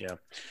 Yeah. All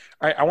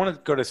right. I want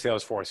to go to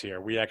Salesforce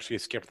here. We actually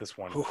skipped this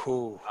one.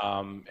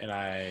 And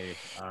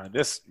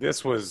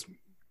this was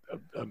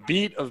a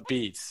beat of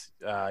beats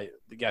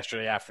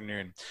yesterday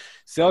afternoon.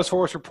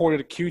 Salesforce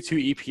reported a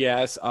Q2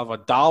 EPS of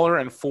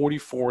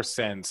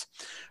 $1.44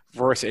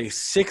 versus a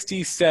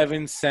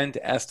 67-cent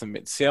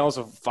estimate. Sales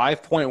of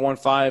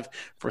 $5.15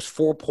 versus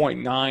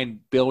 $4.9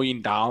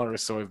 billion.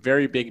 So a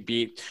very big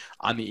beat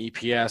on the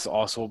EPS,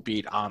 also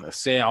beat on the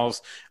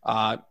sales.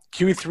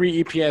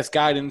 Q3 EPS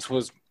guidance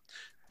was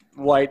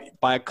light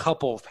by a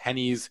couple of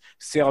pennies.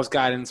 Sales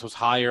guidance was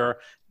higher.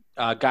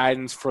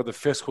 Guidance for the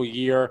fiscal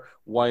year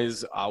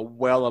was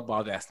well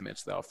above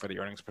estimates, though, for the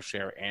earnings per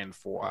share and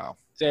for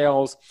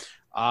sales.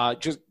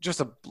 Just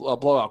a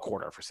blowout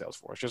quarter for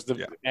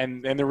Salesforce.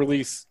 And the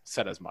release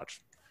said as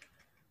much.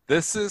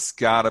 This has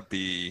got to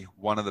be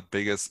one of the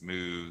biggest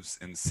moves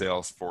in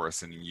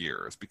Salesforce in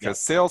years, because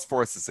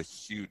Salesforce is a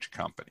huge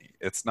company.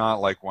 It's not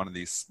like one of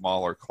these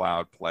smaller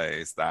cloud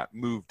plays that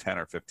move 10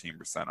 or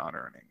 15% on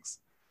earnings.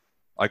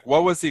 Like,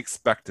 what was the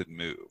expected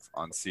move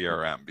on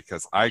CRM?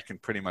 Because I can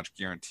pretty much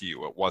guarantee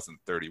you it wasn't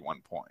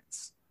 31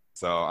 points.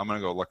 So I'm going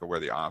to go look at where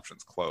the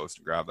options closed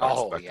and grab that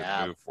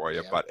expected move for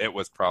you. But it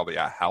was probably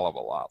a hell of a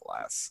lot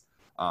less.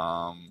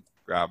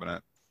 Grabbing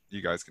it.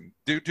 You guys can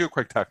do a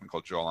quick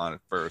technical, Joel, on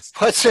it first.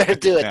 What's there to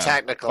do a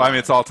technical? Well, I mean,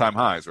 it's all-time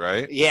highs,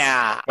 right?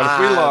 Yeah.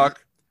 But if we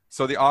look,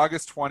 so the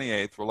August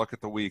 28th, we'll look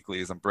at the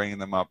weeklies. I'm bringing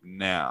them up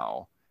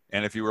now.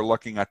 And if you were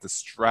looking at the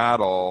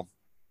straddle,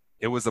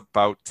 it was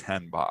about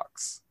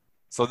 $10.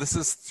 So this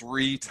is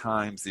 3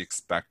 times the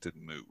expected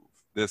move.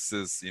 This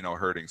is,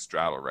 hurting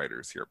straddle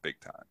writers here big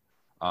time.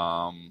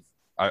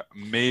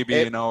 Maybe,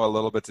 a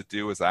little bit to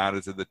do was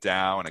added to the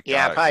Dow. And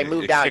probably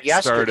moved out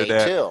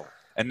yesterday, too.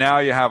 And now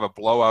you have a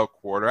blowout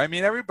quarter. I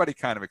mean, everybody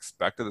kind of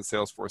expected that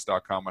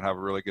Salesforce.com would have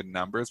really good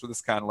numbers, but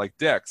it's kind of like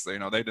Dick's. They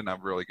didn't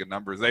have really good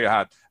numbers. They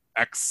had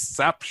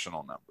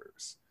exceptional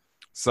numbers.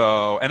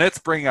 So, and it's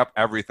bringing up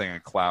everything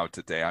in cloud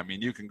today. I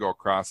mean, you can go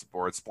across the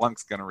board.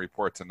 Splunk's going to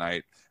report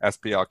tonight.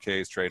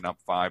 SPLK is trading up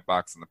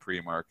 $5 in the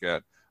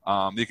pre-market.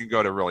 You can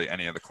go to really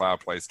any of the cloud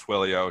plays.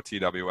 Twilio,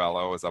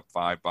 TWLO is up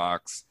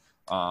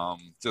 $5.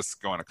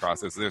 Just going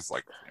across, there's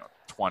like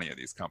 20 of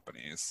these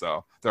companies.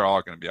 So they're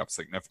all going to be up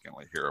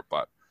significantly here.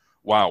 But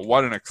wow,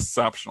 what an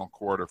exceptional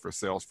quarter for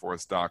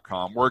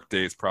Salesforce.com.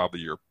 Workday is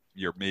probably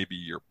maybe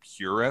your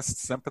purest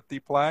sympathy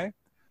play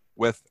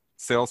with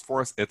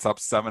Salesforce. It's up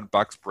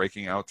 $7,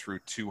 breaking out through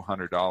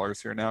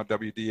 $200 here now,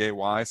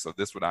 WDAY. So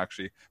this would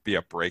actually be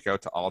a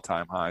breakout to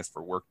all-time highs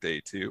for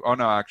Workday too. Oh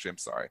no, actually, I'm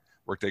sorry.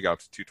 Workday got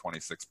to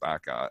 226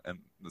 back in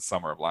the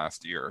summer of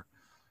last year,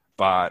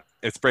 but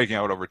it's breaking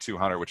out over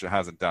 200, which it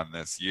hasn't done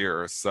this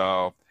year.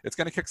 So it's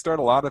going to kickstart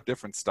a lot of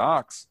different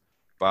stocks,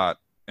 but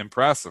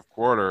impressive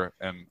quarter,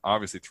 and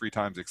obviously 3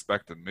 times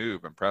expected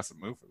move. Impressive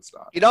move for the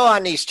stock.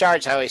 On these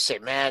charts, I always say,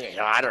 man,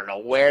 I don't know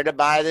where to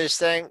buy this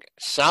thing.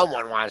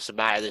 Someone wants to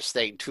buy this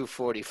thing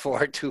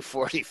 244,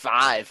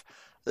 245.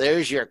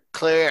 There's your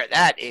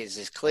that is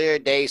as clear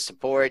day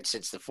support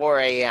since the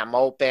 4 a.m.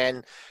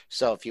 open.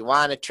 So if you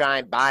want to try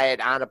and buy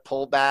it on a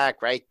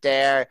pullback right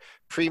there,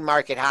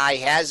 pre-market high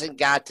hasn't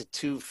got to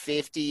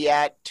 250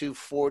 yet,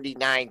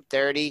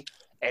 249.30.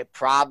 It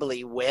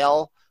probably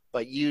will.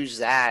 But use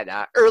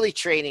that early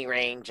trading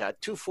range,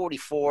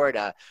 244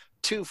 to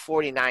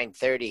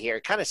 249.30 here,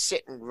 kind of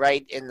sitting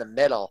right in the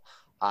middle.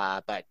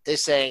 But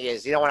this thing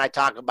is, when I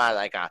talk about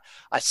like a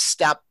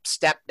step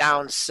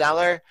down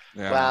seller,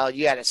 well,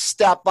 you had a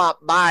step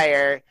up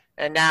buyer,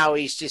 and now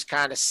he's just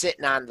kind of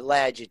sitting on the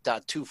ledge at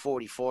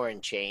 244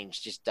 and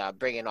change, just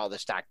bringing all the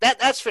stock.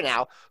 That's for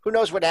now. Who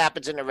knows what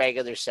happens in the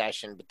regular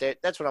session, but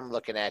that's what I'm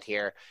looking at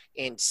here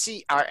in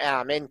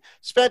CRM. And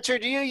Spencer,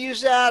 do you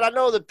use that? I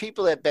know the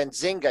people at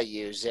Benzinga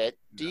use it.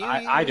 Do you?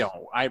 I don't.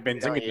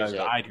 Benzinga does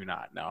it. I do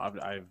not. No,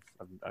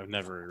 I've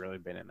never really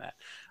been in that.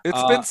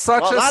 It's been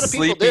such a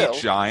sleepy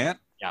giant.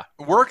 Yeah.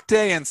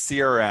 Workday and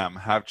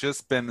CRM have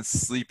just been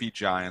sleepy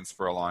giants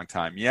for a long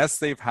time. Yes,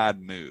 they've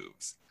had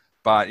moves.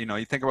 But,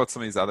 you think about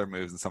some of these other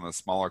moves and some of the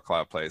smaller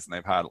cloud plays, and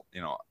they've had,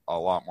 a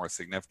lot more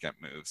significant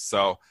moves.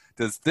 So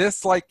does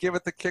this, give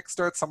it the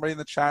kickstart? Somebody in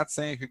the chat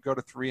saying it could go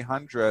to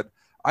 300.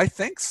 I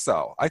think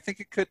so. I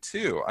think it could,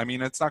 too. I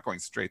mean, it's not going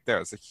straight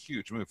there. It's a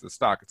huge move for the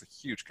stock. It's a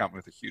huge company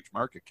with a huge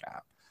market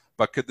cap.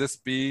 But could this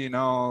be,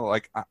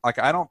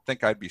 I don't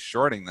think I'd be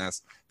shorting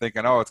this,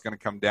 thinking, it's going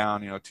to come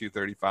down,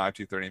 235,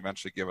 230,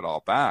 eventually give it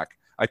all back.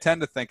 I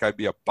tend to think I'd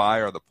be a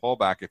buyer of the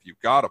pullback if you've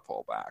got a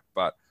pullback.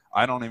 But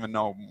I don't even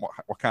know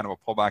what kind of a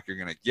pullback you're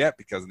going to get,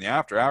 because in the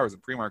after hours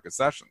and pre-market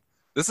session,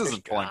 this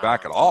isn't pulling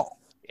back at all.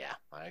 Yeah,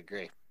 I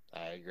agree.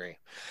 agree.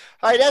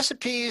 All right,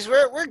 S&Ps,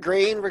 we're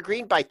green. We're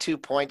green by 2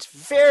 points.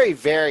 Very,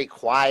 very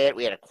quiet.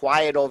 We had a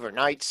quiet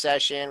overnight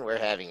session. We're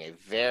having a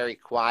very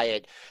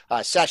quiet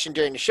session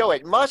during the show.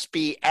 It must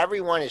be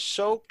everyone is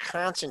so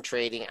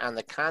concentrating on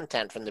the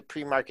content from the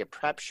pre-market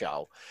prep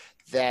show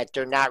that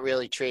they're not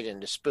really trading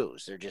the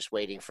SPOOs. They're just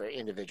waiting for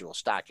individual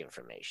stock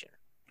information.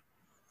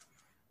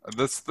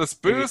 The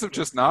SPOOs have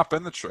just not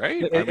been the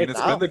trade. I mean,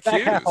 it's been the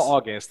back Qs. half of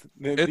August.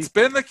 It's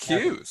been the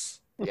Qs.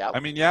 Yep. I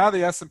mean, yeah,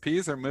 the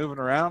S&Ps are moving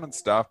around and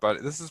stuff,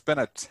 but this has been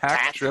a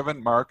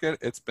tech-driven market.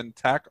 It's been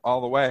tech all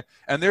the way.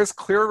 And there's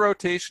clear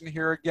rotation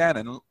here again.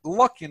 And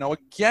look,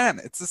 again,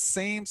 it's the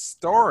same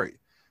story.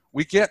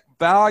 We get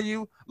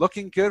value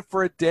looking good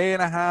for a day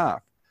and a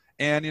half.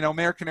 And,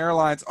 American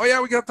Airlines, oh,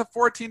 yeah, we got up to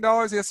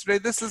 $14 yesterday.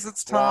 This is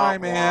its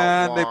time.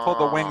 And they pulled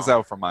the wings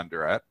out from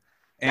under it.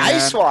 And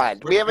nice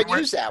one. We haven't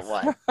used that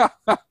one.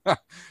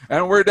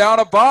 And we're down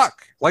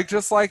 $1,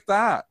 just like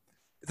that.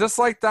 Just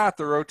like that,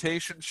 the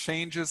rotation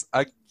changes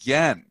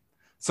again.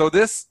 So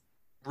this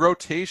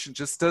rotation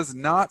just does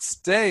not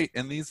stay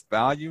in these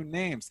value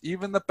names,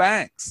 even the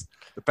banks.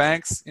 The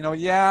banks,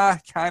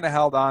 kind of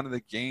held on to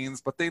the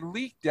gains, but they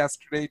leaked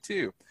yesterday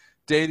too.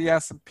 Day the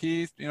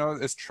S&P,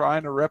 is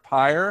trying to rip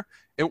higher.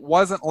 It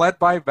wasn't led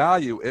by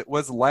value. It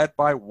was led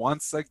by,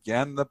 once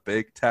again, the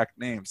big tech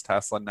names.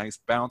 Tesla, nice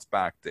bounce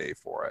back day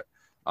for it.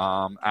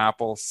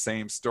 Apple,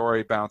 same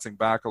story, bouncing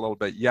back a little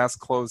bit. Yes,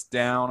 closed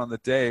down on the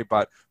day,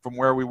 but from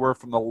where we were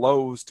from the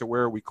lows to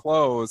where we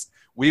closed,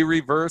 we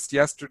reversed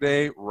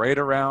yesterday right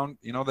around,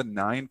 the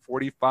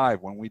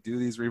 9:45 when we do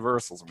these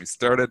reversals. And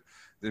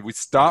we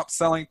stopped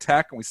selling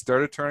tech and we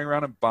started turning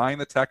around and buying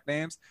the tech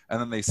names,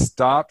 and then they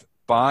stopped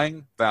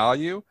buying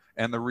value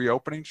and the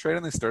reopening trade,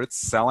 and they started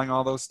selling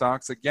all those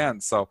stocks again.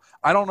 So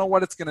I don't know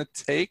what it's going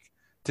to take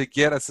to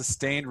get a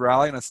sustained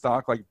rally in a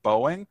stock like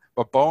Boeing,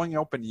 but Boeing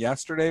opened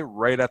yesterday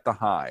right at the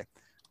high.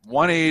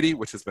 180,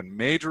 which has been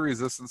major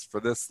resistance for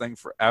this thing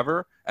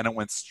forever, and it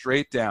went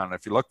straight down. And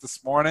if you look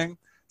this morning,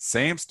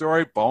 same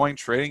story, Boeing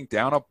trading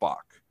down $1.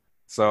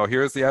 So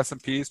here's the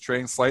S&Ps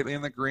trading slightly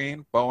in the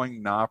green,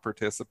 Boeing not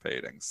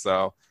participating.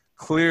 So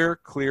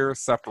clear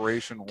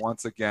separation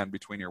once again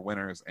between your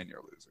winners and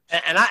your losers.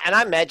 And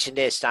I mentioned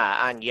this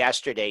on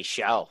yesterday's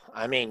show.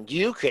 I mean,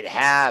 you could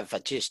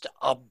have just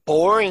a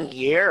boring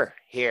year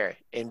here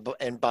in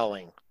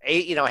Boeing.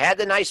 Had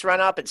the nice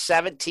run up at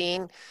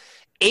 17.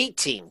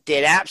 18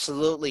 did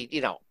absolutely,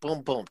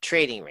 boom, boom,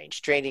 trading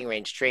range.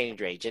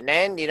 And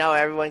then,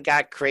 everyone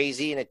got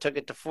crazy and it took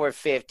it to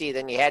 450.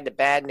 Then you had the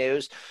bad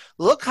news.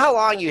 Look how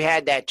long you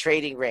had that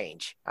trading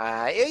range.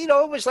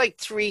 It was like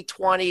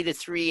 320 to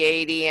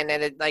 380, and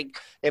then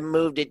it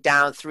moved it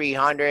down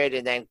 300,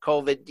 and then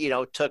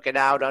COVID, took it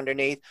out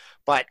underneath.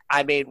 But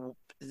I mean,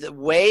 the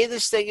way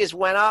this thing has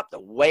went up, the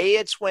way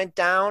it's went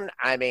down,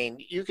 I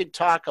mean, you could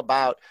talk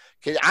about,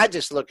 because I'm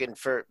just looking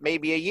for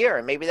maybe a year,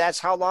 and maybe that's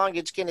how long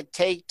it's going to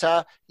take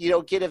to,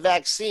 get a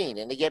vaccine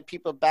and to get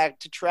people back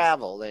to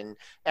travel and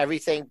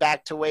everything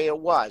back to the way it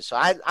was. So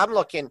I'm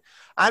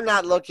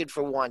not looking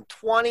for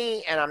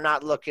 120, and I'm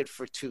not looking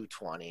for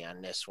 220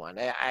 on this one.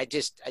 I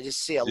just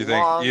see a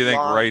long. You think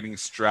writing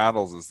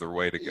straddles is the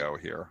way to go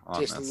here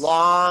on just this?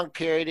 Long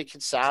period of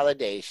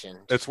consolidation.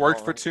 It's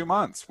worked for 2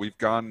 months. We've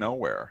gone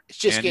nowhere. It's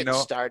just getting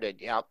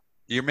started. Yep.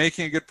 You're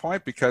making a good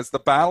point, because the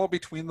battle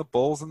between the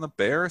bulls and the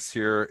bears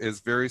here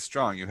is very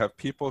strong. You have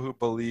people who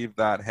believe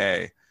that,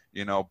 hey,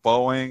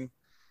 Boeing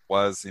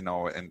was,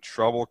 in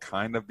trouble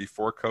kind of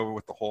before COVID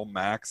with the whole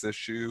MAX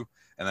issue.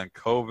 And then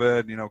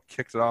COVID,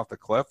 kicked it off the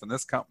cliff. And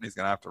this company's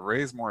going to have to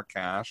raise more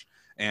cash.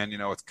 And,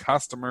 its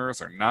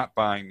customers are not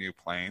buying new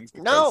planes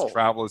because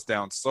travel is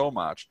down so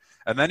much.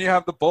 And then you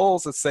have the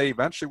bulls that say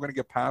eventually we're going to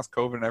get past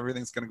COVID and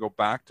everything's going to go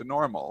back to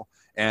normal.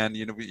 And,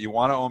 you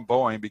want to own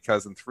Boeing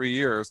because in 3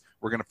 years,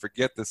 we're going to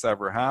forget this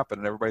ever happened.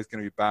 And everybody's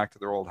going to be back to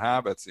their old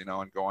habits,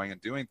 and going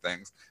and doing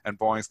things. And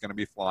Boeing's going to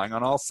be flying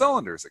on all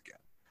cylinders again.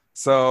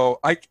 So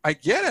I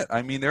get it.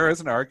 I mean, there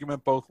is an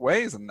argument both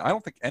ways. And I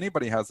don't think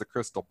anybody has the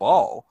crystal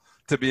ball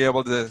to be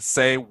able to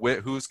say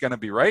who's going to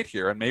be right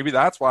here. And maybe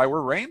that's why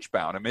we're range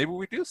bound. And maybe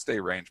we do stay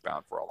range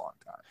bound for a long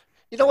time.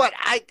 You know what?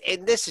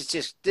 This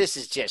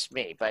is just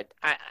me, but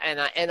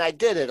I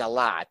did it a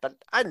lot, but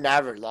I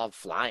never loved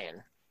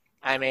flying.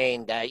 I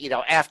mean,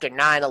 after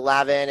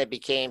 9/11, it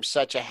became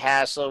such a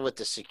hassle with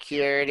the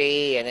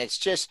security, and it's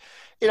just,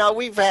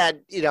 we've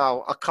had,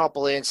 a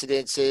couple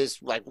incidences.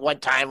 Like one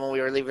time when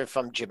we were leaving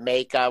from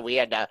Jamaica, we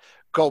had to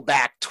go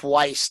back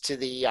twice to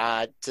the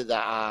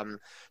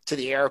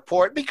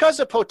airport because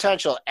of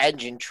potential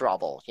engine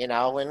trouble,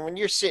 and when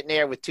you're sitting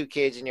there with 2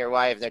 kids and your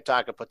wife, they're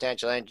talking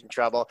potential engine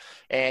trouble,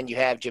 and you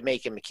have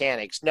Jamaican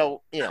mechanics.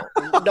 No, they're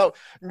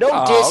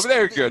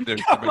good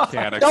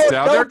mechanics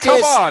down there.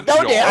 Come on,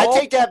 Joel. I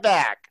take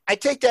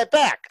that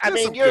back. I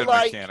mean, you're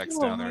like mechanics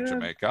down there in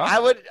Jamaica. I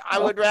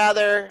would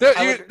rather.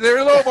 They're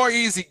a little more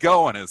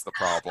easygoing is the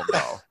problem,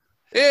 though.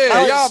 Hey,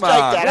 yeah, strike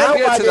man. that. We'll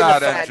get to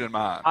that fan. engine,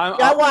 man.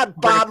 I want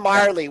Bob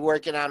Marley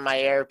working on my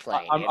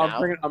airplane.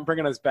 I'm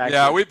bringing us back.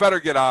 Yeah, here. we better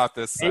get off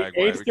this segue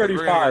because we're going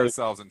to get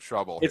ourselves in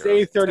trouble. It's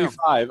here.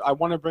 8:35. I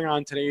want to bring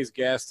on today's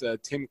guest,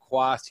 Tim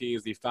Quast. He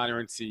is the founder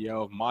and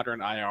CEO of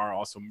Modern IR,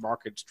 also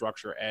Market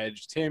Structure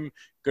Edge. Tim,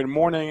 good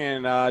morning.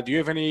 And do you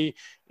have any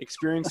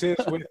experiences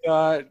with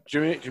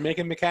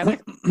Jamaican mechanic?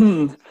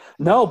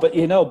 No, but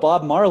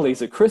Bob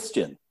Marley's a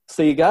Christian.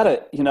 So you got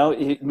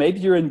to, maybe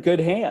you're in good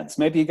hands.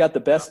 Maybe you got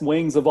the best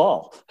wings of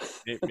all.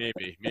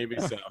 Maybe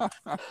so.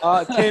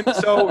 Tim,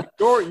 so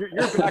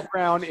your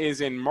background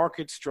is in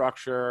market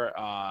structure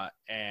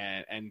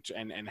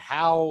and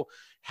how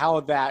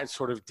that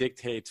sort of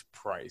dictates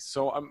price.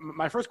 So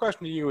my first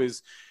question to you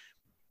is,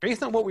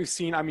 based on what we've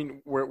seen, I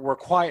mean, we're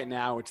quiet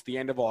now. It's the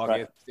end of August.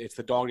 Right. It's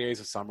the dog days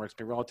of summer. It's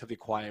been relatively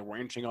quiet. We're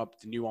inching up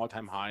to new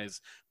all-time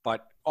highs.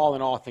 But all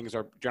in all, things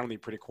are generally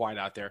pretty quiet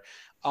out there.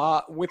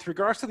 With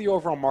regards to the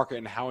overall market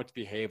and how it's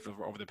behaved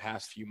over the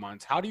past few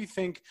months, how do you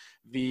think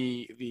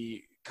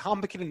the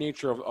complicated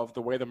nature of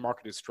the way the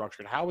market is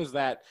structured, how has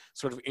that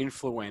sort of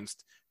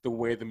influenced the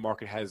way the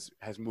market has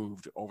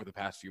moved over the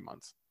past few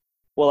months?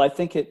 Well, I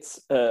think it's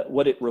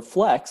what it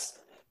reflects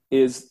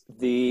is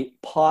the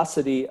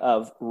paucity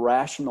of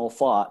rational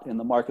thought in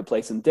the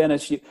marketplace. And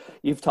Dennis,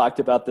 you've talked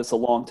about this a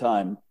long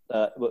time.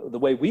 The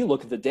way we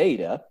look at the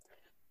data,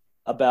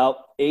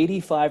 about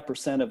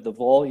 85% of the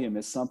volume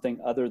is something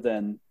other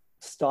than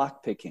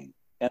stock picking.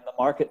 And the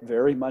market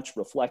very much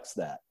reflects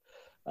that.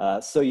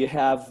 So you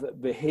have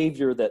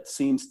behavior that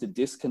seems to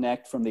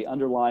disconnect from the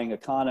underlying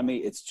economy.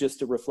 It's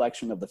just a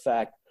reflection of the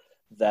fact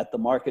that the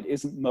market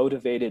isn't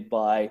motivated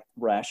by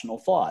rational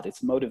thought.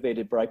 It's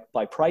motivated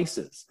by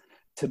prices.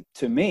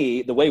 To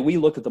me, the way we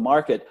look at the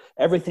market,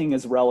 everything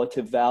is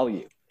relative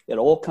value. It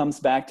all comes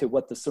back to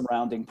what the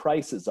surrounding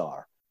prices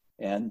are.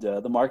 And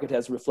the market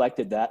has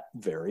reflected that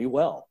very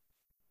well.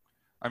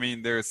 I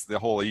mean, there's the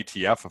whole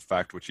ETF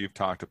effect, which you've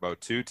talked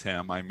about too,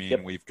 Tim. I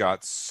mean, We've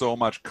got so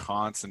much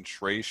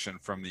concentration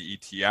from the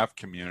ETF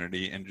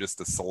community in just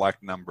a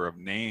select number of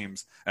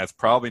names. And it's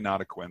probably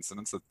not a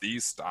coincidence that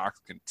these stocks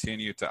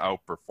continue to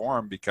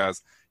outperform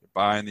because you're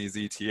buying these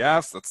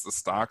ETFs. That's the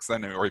stocks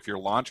then, or if you're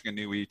launching a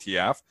new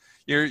ETF,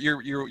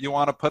 you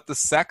want to put the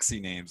sexy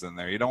names in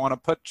there. You don't want to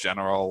put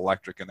General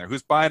Electric in there.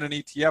 Who's buying an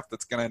ETF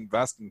that's going to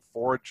invest in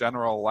Ford,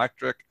 General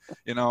Electric,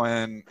 and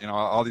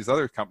all these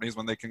other companies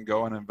when they can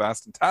go and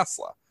invest in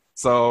Tesla?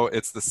 So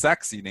it's the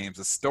sexy names,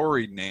 the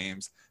storied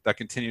names that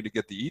continue to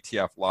get the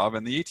ETF love,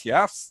 and the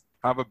ETFs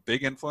have a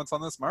big influence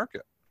on this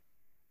market.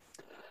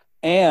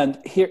 And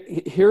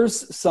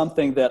here's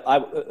something that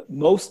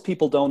most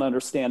people don't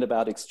understand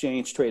about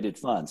exchange-traded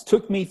funds.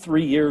 Took me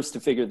 3 years to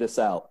figure this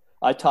out.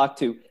 I talked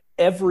to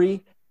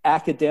every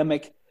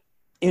academic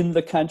in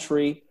the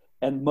country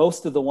and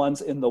most of the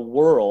ones in the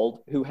world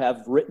who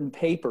have written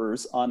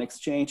papers on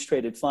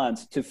exchange-traded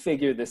funds to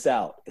figure this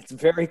out. It's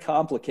very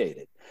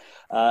complicated.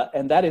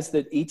 And that is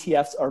that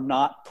ETFs are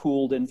not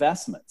pooled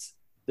investments.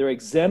 They're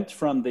exempt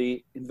from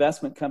the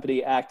Investment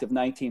Company Act of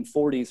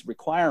 1940's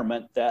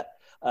requirement that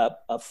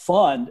a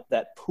fund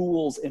that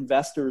pools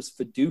investors'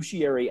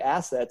 fiduciary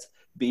assets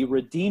be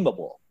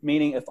redeemable.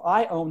 Meaning if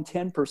I own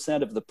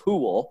 10% of the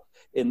pool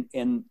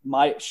in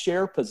my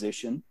share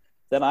position,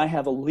 then I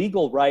have a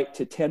legal right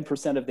to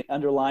 10% of the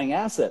underlying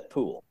asset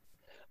pool.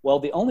 Well,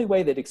 the only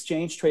way that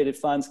exchange-traded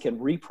funds can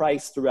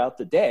reprice throughout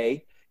the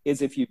day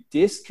is if you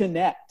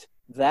disconnect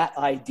that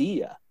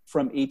idea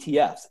from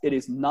ETFs. It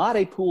is not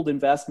a pooled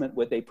investment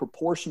with a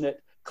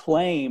proportionate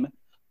claim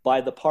by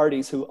the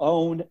parties who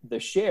own the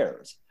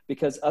shares,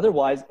 because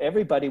otherwise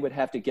everybody would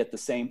have to get the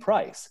same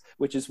price,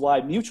 which is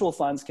why mutual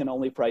funds can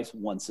only price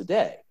once a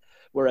day,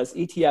 whereas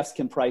ETFs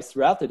can price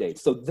throughout the day.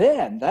 So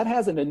then that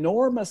has an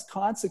enormous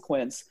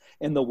consequence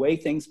in the way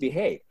things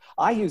behave.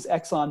 I use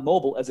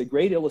ExxonMobil as a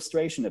great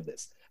illustration of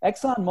this.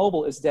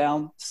 ExxonMobil is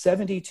down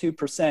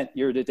 72%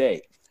 year to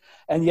date,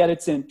 and yet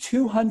it's in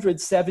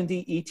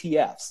 270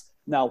 ETFs.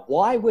 Now,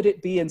 why would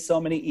it be in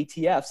so many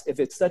ETFs if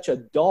it's such a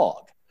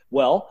dog?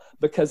 Well,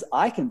 because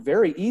I can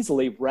very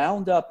easily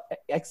round up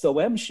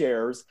XOM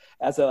shares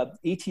as an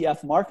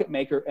ETF market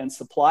maker and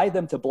supply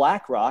them to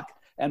BlackRock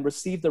and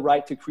receive the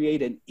right to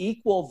create an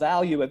equal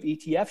value of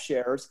ETF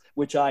shares,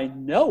 which I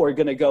know are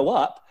going to go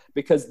up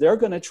because they're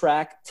going to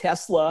track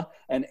Tesla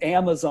and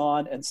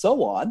Amazon and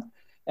so on.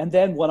 And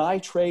then when I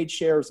trade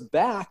shares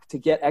back to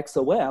get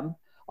XOM,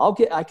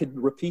 I could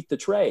repeat the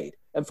trade.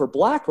 And for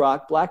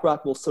BlackRock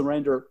will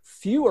surrender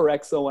fewer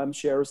XOM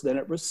shares than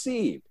it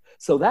received.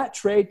 So that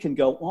trade can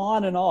go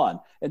on and on.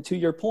 And to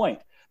your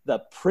point, the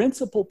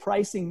principal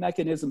pricing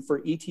mechanism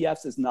for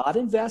ETFs is not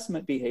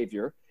investment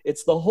behavior,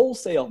 it's the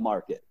wholesale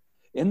market.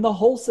 In the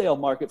wholesale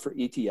market for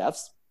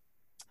ETFs,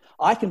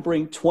 I can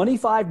bring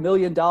 $25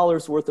 million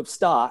worth of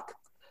stock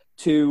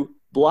to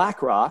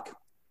BlackRock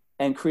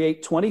and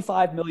create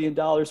 $25 million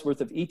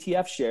worth of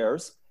ETF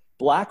shares.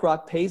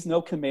 BlackRock pays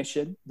no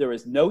commission. There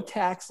is no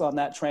tax on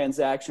that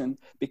transaction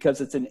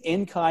because it's an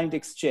in-kind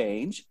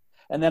exchange.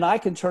 And then I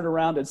can turn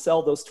around and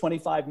sell those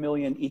 25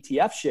 million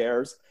ETF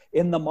shares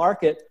in the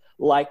market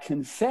like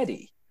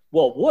confetti.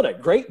 Well, what a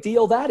great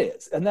deal that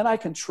is. And then I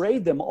can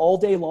trade them all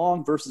day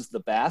long versus the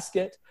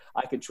basket.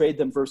 I can trade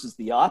them versus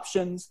the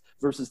options,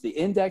 versus the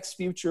index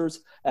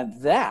futures.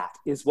 And that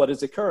is what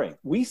is occurring.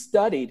 We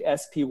studied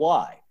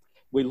SPY.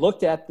 We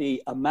looked at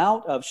the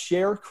amount of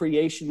share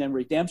creation and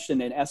redemption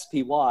in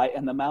SPY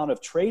and the amount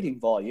of trading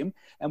volume.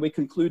 And we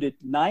concluded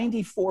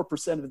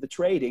 94% of the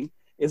trading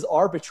is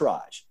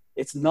arbitrage.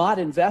 It's not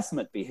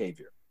investment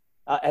behavior.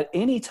 At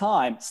any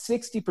time,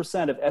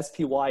 60% of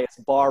SPY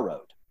is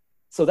borrowed.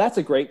 So that's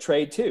a great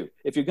trade too.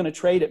 If you're going to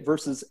trade it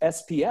versus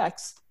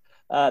SPX,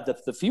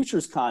 the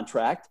futures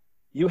contract,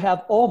 you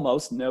have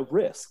almost no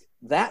risk.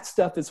 That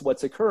stuff is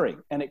what's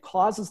occurring, and it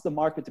causes the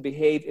market to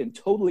behave in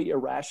totally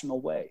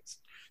irrational ways.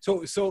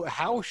 So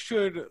how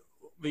should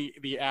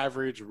the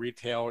average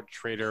retail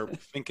trader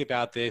think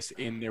about this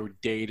in their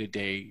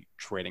day-to-day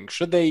trading?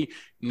 Should they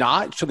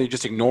not? Should they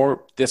just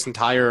ignore this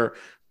entire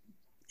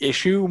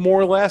issue more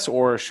or less,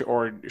 or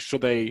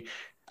should they?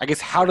 I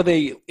guess how do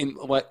they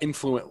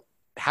influence?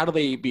 How do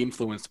they be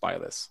influenced by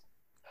this?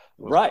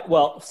 Right.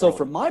 Well, so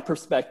from my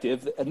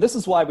perspective, and this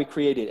is why we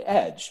created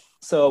Edge.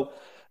 So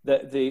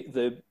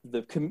the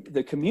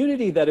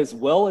community that is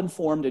well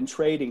informed in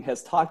trading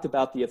has talked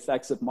about the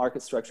effects of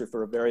market structure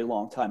for a very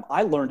long time.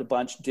 I learned a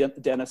bunch.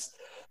 Dennis,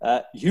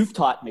 you've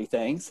taught me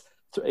things,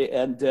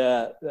 and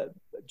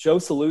Joe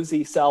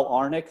Saluzzi, Sal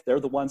Arnick, they're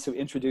the ones who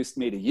introduced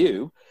me to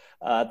you.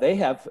 They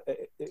have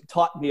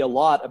taught me a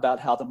lot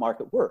about how the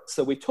market works.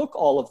 So we took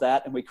all of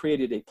that and we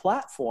created a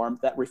platform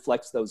that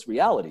reflects those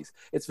realities.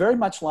 It's very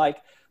much like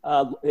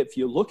if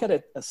you look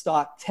at a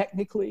stock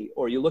technically,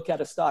 or you look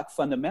at a stock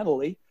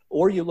fundamentally,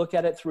 or you look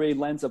at it through a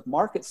lens of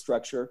market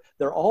structure,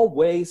 they're all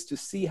ways to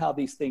see how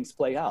these things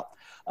play out.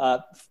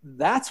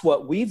 That's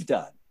what we've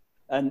done.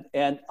 And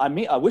I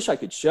mean, I wish I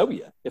could show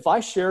you. If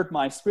I shared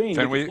my screen,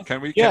 can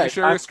we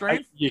share your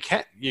screen? You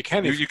can. You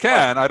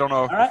can. I don't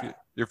know if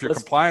your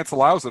compliance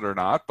allows it or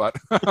not, but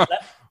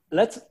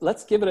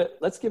let's give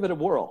it a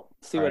whirl.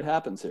 See what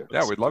happens here.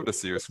 Yeah, we'd love to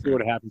see your screen. See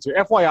what happens here.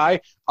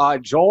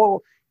 FYI,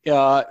 Joel he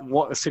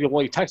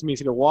texted me. He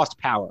said he lost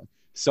power,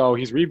 so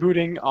he's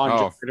rebooting on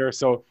Jupiter.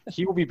 So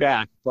he will be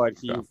back, but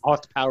he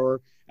lost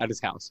power at his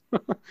house.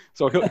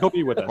 So he'll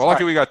be with us. Well,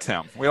 lucky we got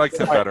Tim. We like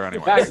Tim better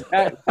anyway.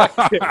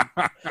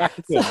 Back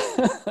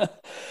to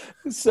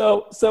Tim.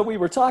 So we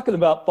were talking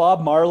about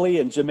Bob Marley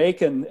and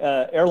Jamaican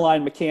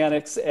airline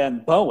mechanics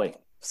and Boeing.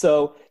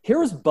 So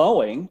here's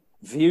Boeing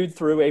viewed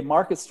through a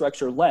market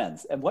structure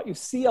lens. And what you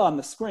see on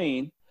the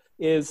screen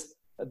is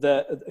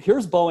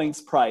here's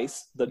Boeing's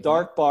price. The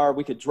dark bar,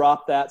 we could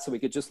drop that so we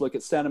could just look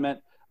at sentiment,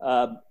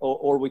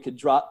 or we could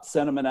drop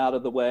sentiment out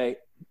of the way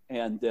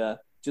and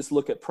just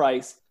look at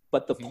price.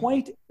 But the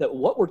point that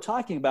what we're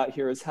talking about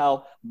here is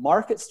how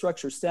market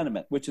structure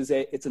sentiment, which is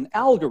it's an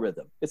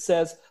algorithm. It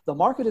says the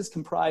market is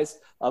comprised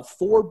of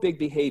 4 big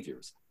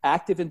behaviors: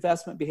 active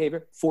investment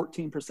behavior,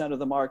 14% of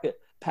the market;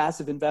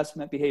 passive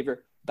investment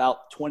behavior,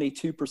 about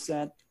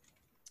 22%;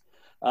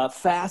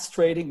 fast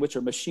trading, which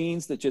are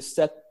machines that just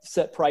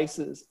set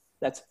prices,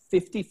 that's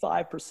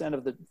 55%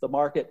 of the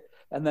market.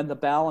 And then the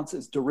balance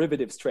is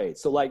derivatives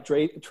trades. So like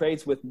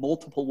trades with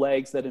multiple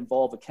legs that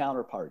involve a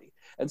counterparty.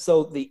 And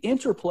so the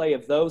interplay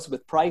of those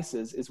with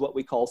prices is what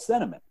we call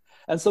sentiment.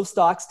 And so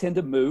stocks tend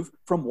to move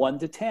from 1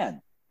 to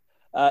 10.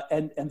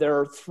 And there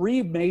are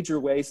 3 major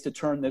ways to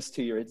turn this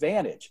to your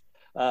advantage.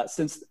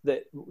 Since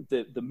the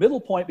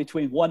middle point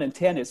between 1 and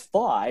 10 is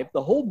 5,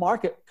 the whole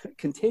market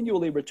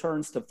continually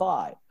returns to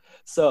 5.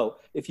 So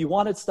if you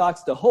wanted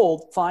stocks to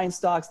hold, find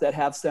stocks that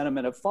have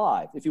sentiment of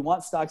 5. If you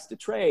want stocks to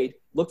trade,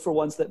 look for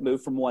ones that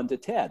move from 1 to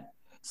 10.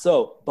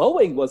 So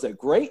Boeing was a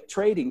great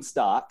trading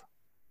stock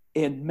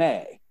in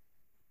May.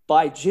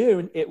 By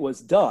June, it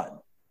was done.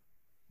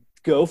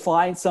 Go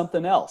find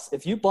something else.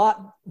 If you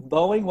bought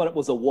Boeing when it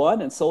was a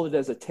 1 and sold it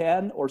as a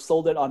 10, or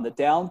sold it on the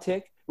down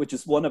tick, which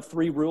is one of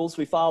 3 rules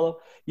we follow,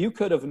 you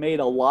could have made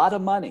a lot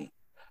of money.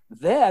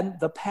 Then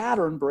the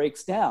pattern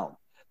breaks down.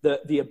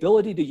 The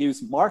ability to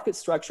use market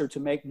structure to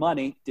make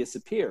money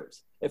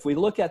disappears. If we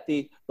look at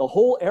the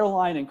whole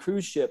airline and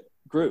cruise ship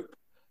group,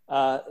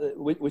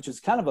 which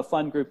is kind of a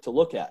fun group to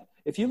look at.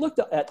 If you looked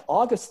at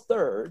August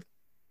 3rd,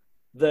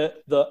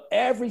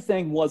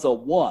 everything was a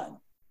 1.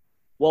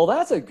 Well,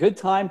 that's a good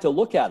time to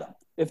look at them.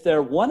 If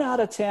they're 1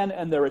 out of 10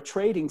 and they're a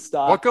trading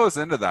stock. What goes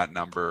into that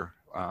number,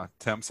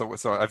 Tim? So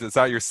is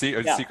that your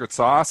secret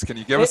sauce? Can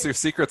you give us your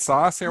secret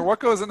sauce here? What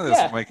goes into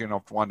this making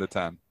up 1 to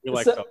 10? You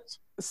like those.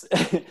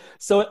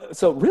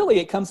 So really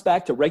it comes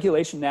back to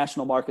regulation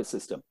national market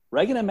system.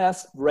 Reg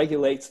NMS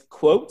regulates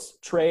quotes,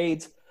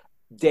 trades,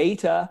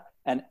 data,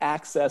 and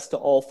access to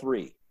all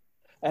 3.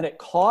 And it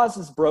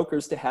causes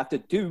brokers to have to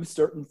do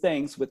certain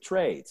things with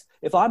trades.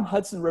 If I'm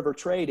Hudson River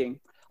Trading,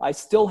 I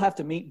still have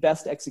to meet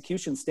best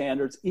execution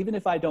standards, even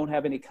if I don't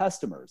have any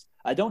customers.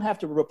 I don't have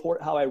to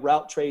report how I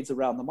route trades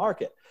around the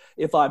market.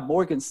 If I'm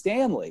Morgan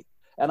Stanley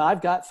and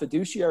I've got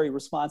fiduciary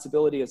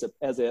responsibility as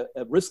a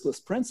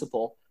riskless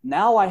principal,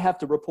 now I have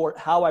to report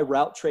how I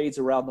route trades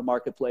around the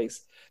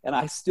marketplace, and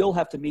I still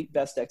have to meet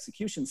best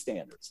execution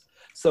standards.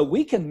 So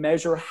we can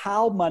measure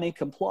how money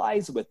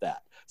complies with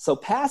that. So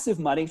passive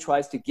money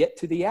tries to get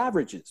to the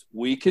averages.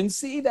 We can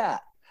see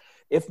that.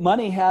 If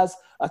money has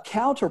a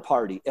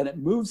counterparty and it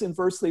moves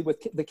inversely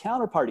with the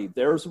counterparty,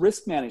 there's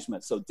risk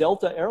management. So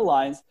Delta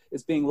Airlines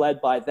is being led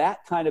by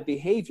that kind of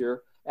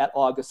behavior at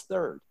August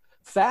 3rd.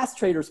 Fast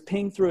traders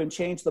ping through and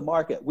change the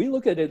market. We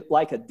look at it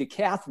like a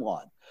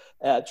decathlon.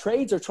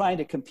 Trades are trying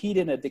to compete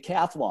in a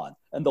decathlon.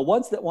 And the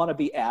ones that want to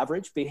be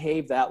average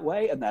behave that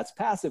way, and that's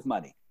passive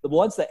money. The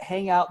ones that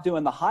hang out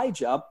doing the high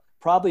jump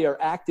probably are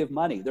active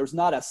money. There's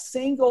not a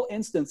single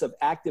instance of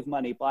active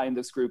money buying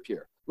this group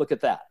here. Look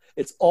at that.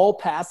 It's all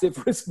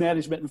passive risk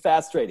management and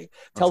fast trading.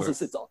 Tells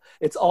us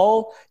it's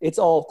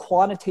all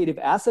quantitative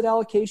asset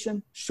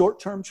allocation,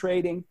 short-term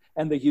trading,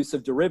 and the use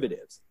of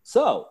derivatives.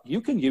 So you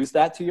can use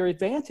that to your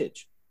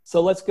advantage.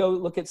 So let's go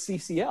look at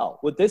CCL.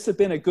 Would this have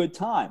been a good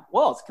time?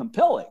 Well, it's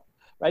compelling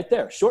right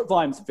there. Short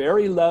volume's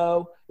very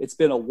low. It's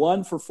been a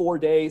 1 for 4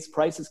 days.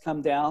 Prices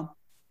come down.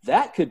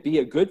 That could be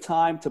a good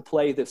time to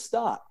play this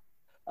stock.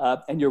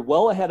 And you're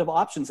well ahead of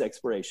options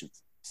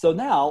expirations. So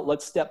now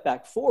let's step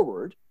back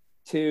forward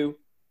to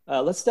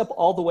let's step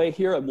all the way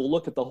here and we'll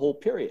look at the whole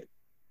period.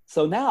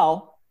 So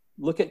now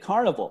look at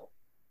Carnival.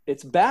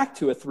 It's back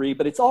to a 3,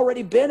 but it's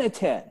already been a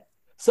 10.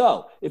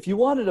 So if you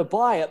wanted to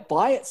buy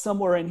it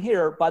somewhere in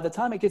here. By the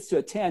time it gets to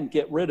a 10,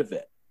 get rid of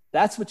it.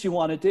 That's what you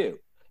want to do.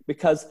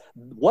 Because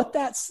what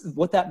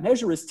that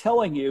measure is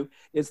telling you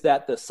is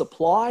that the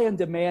supply and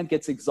demand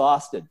gets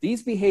exhausted.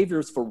 These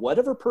behaviors, for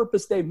whatever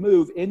purpose they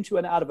move into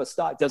and out of a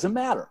stock, doesn't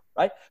matter,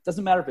 right?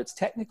 Doesn't matter if it's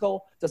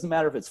technical, doesn't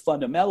matter if it's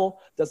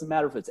fundamental, doesn't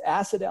matter if it's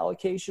asset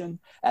allocation.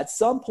 At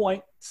some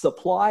point,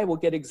 supply will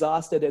get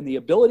exhausted and the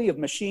ability of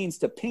machines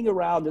to ping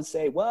around and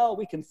say, well,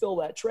 we can fill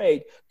that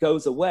trade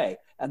goes away.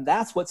 And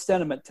that's what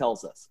sentiment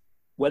tells us.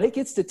 When it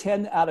gets to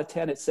 10 out of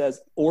 10, it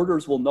says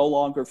orders will no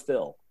longer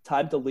fill.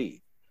 Time to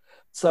leave.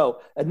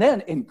 So, and then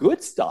in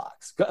good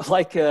stocks,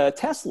 like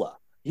Tesla,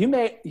 you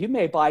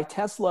may buy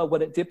Tesla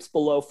when it dips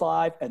below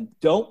 5 and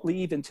don't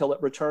leave until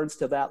it returns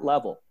to that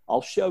level.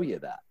 I'll show you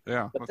that.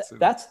 Yeah, but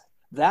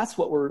that's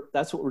what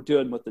we're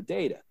doing with the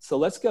data. So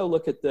let's go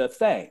look at the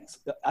FANGs.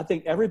 I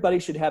think everybody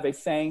should have a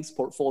FANGs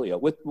portfolio.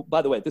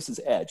 By the way, this is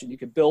Edge, and you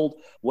can build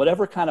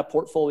whatever kind of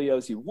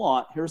portfolios you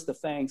want. Here's the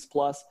FANGs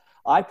Plus.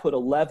 I put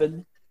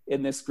 11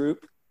 in this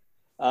group.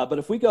 But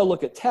if we go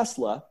look at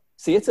Tesla,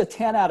 see, it's a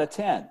 10 out of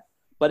 10.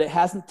 But it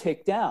hasn't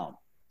ticked down.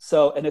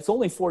 So, and it's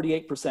only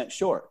 48%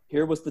 short.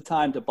 Here was the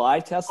time to buy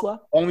Tesla.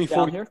 Only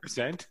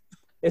 40%?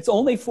 It's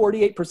only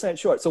 48%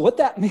 short. So what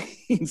that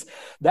means,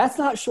 that's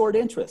not short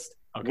interest.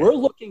 Okay.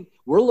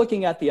 We're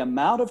looking at the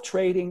amount of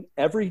trading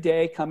every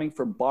day coming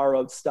from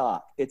borrowed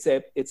stock. It's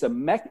a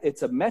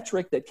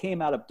metric that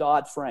came out of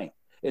Dodd-Frank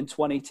in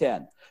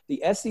 2010.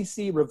 The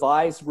SEC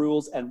revised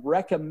rules and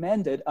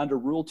recommended under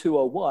Rule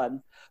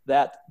 201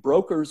 that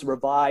brokers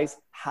revise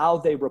how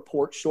they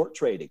report short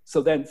trading.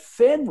 So then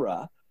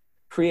FINRA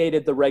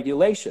created the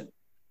regulation.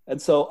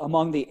 And so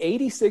among the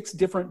 86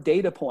 different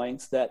data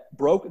points that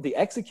the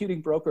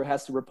executing broker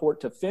has to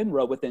report to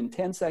FINRA within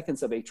 10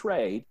 seconds of a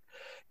trade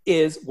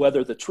is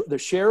whether the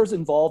shares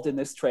involved in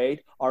this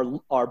trade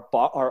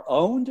are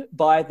owned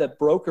by the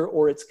broker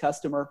or its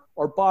customer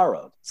or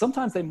borrowed.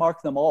 Sometimes they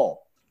mark them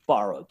all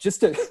borrowed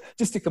just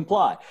to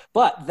comply.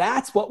 But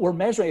that's what we're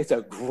measuring. It's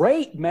a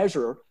great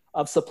measure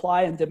of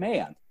supply and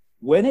demand.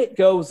 When it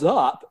goes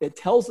up, it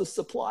tells us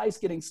supply is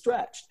getting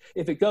stretched.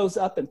 If it goes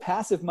up and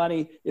passive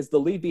money is the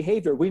lead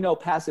behavior, we know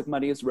passive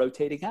money is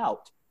rotating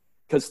out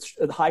because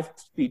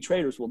high-speed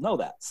traders will know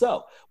that.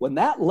 So when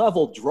that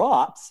level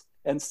drops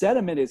and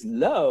sentiment is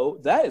low,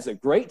 that is a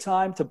great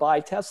time to buy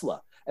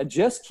Tesla and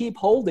just keep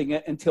holding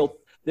it until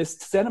this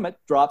sentiment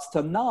drops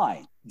to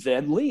 9,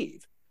 then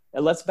leave.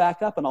 And let's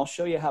back up and I'll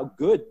show you how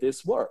good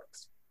this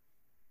works.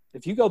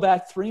 If you go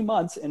back 3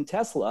 months in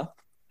Tesla,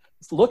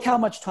 look how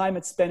much time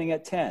it's spending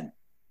at 10,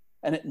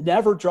 and it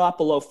never dropped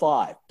below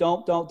 5.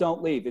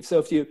 Don't leave. If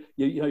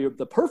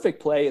the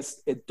perfect play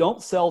is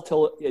don't sell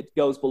till it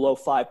goes below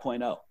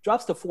 5.0.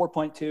 Drops to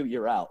 4.2,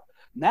 you're out.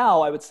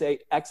 Now I would say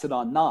exit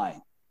on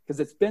 9 because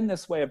it's been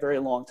this way a very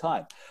long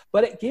time.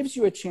 But it gives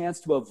you a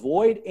chance to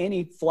avoid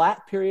any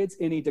flat periods,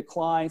 any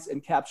declines,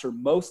 and capture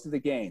most of the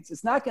gains.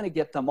 It's not going to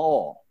get them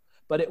all,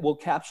 but it will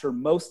capture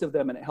most of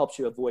them, and it helps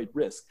you avoid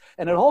risk.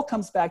 And it all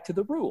comes back to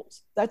the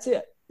rules. That's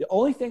it. The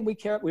only thing we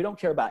don't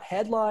care about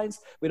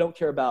headlines. We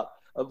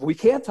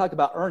can't talk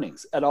about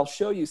earnings. And I'll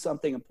show you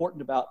something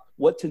important about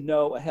what to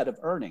know ahead of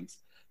earnings.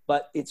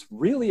 But it's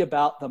really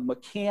about the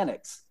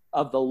mechanics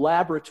of the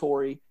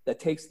laboratory that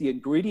takes the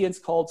ingredients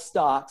called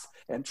stocks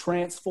and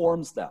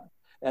transforms them.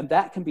 And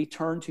that can be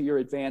turned to your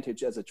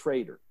advantage as a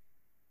trader.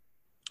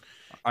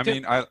 I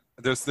mean,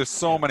 there's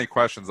so many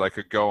questions I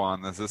could go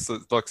on this. This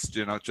looks,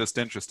 just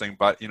interesting,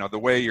 but the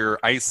way you're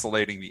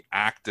isolating the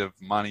active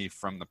money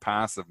from the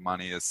passive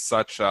money is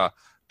such a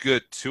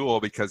good tool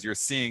because you're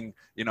seeing,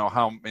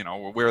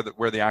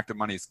 where the active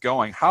money is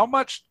going.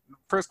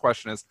 First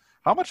question is,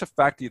 how much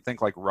effect do you think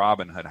like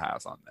Robinhood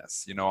has on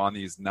this, on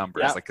these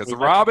numbers? Yeah, because the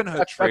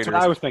Robinhood traders that's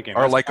what I was thinking.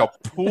 are like a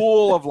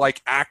pool of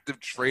like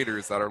active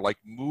traders that are like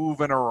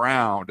moving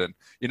around. And,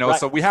 Right.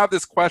 So we have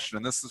this question,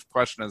 and this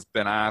question has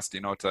been asked,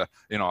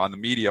 on the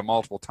media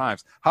multiple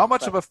times. How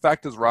much of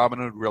effect does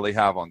Robinhood really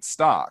have on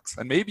stocks?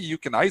 And maybe you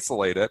can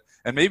isolate it,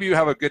 and maybe you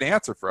have a good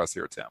answer for us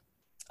here, Tim.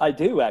 I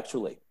do,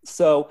 actually.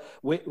 So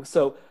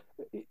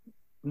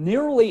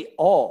nearly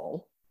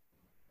all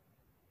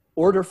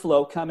order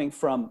flow coming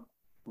from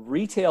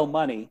retail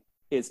money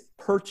is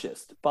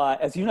purchased by,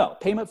 as you know,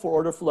 payment for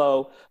order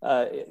flow,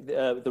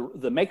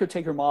 the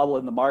maker-taker model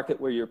in the market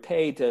where you're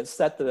paid to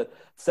set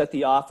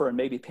the offer and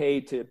maybe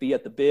paid to be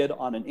at the bid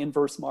on an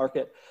inverse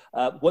market.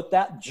 What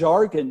that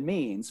jargon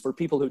means for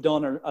people who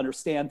don't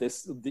understand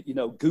this,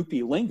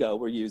 goopy lingo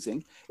we're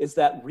using, is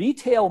that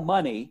retail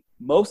money,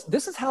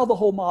 this is how the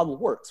whole model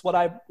works. What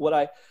I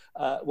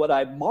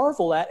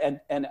marvel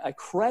at and I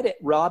credit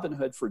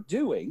Robinhood for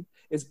doing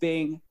is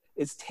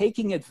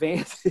taking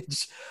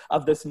advantage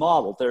of this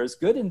model. There's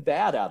good and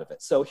bad out of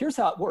it. So here's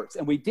how it works.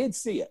 And we did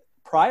see it.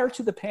 Prior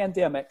to the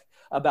pandemic,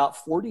 about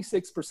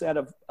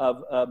 46%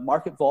 of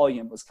market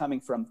volume was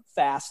coming from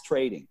fast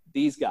trading,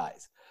 these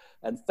guys.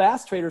 And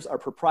fast traders are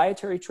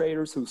proprietary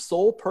traders whose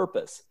sole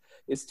purpose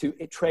is to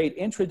trade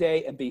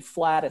intraday and be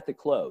flat at the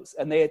close.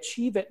 And they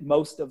achieve it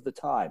most of the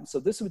time. So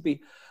this would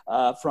be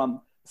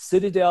from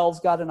Citadel's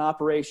got an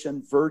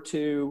operation,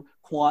 Virtu,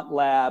 Quant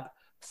Lab,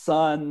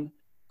 Sun,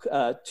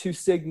 Two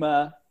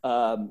Sigma,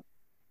 Infinium,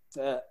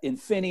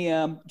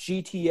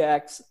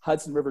 GTX,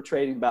 Hudson River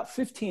Trading, about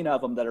 15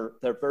 of them that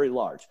are very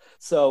large.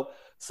 So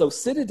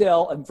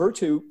Citadel and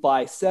Virtu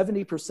buy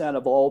 70%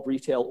 of all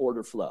retail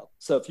order flow.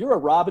 So if you're a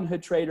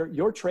Robinhood trader,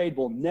 your trade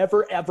will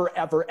never, ever,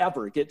 ever,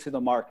 ever get to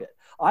the market.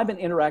 I'm an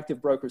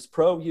Interactive Brokers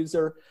Pro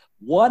user.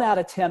 1 out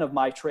of 10 of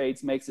my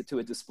trades makes it to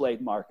a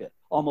displayed market.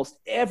 Almost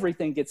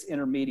everything gets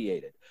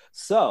intermediated.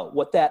 So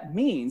what that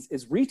means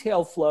is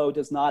retail flow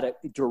does not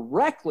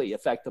directly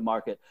affect the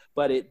market,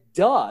 but it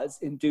does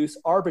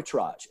induce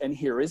arbitrage. And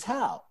here is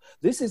how.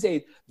 This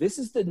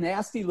is the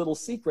nasty little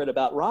secret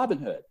about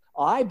Robinhood.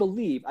 I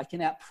believe, I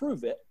cannot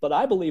prove it, but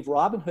I believe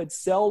Robinhood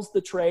sells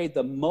the trade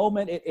the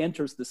moment it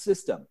enters the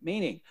system,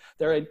 meaning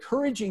they're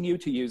encouraging you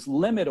to use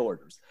limit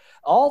orders.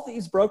 All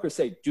these brokers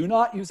say, do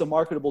not use a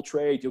marketable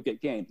trade, you'll get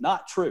gamed.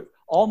 Not true.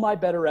 All my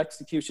better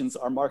executions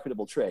are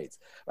marketable trades,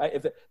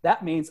 right?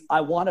 That means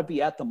I want to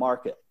be at the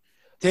market.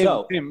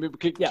 Tim,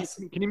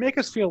 can you make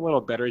us feel a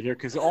little better here?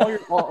 Because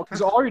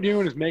all you're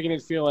doing is making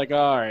it feel like,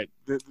 all right,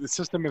 the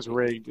system is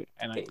rigged,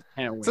 and I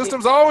can't win.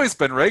 System's always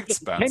been rigged,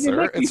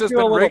 Spencer. It's just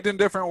been rigged in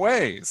different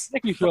ways.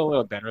 Make you feel a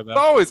little better, though.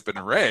 It's always been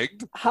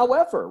rigged.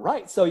 However,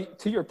 right, so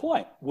to your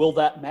point, will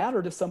that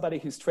matter to somebody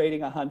who's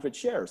trading 100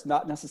 shares?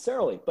 Not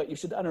necessarily, but you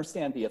should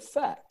understand the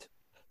effect.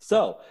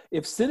 So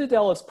if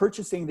Citadel is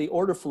purchasing the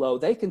order flow,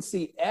 they can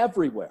see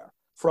everywhere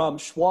from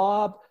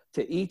Schwab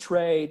to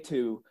E-Trade,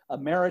 to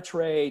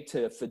Ameritrade,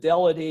 to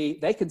Fidelity.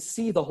 They can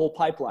see the whole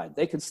pipeline.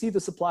 They can see the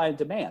supply and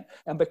demand.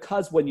 And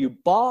because when you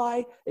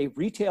buy a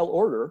retail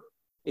order,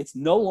 it's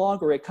no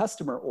longer a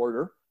customer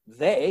order,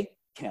 they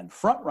can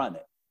front run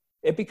it.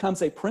 It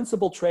becomes a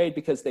principal trade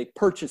because they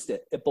purchased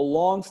it. It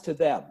belongs to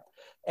them.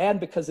 And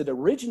because it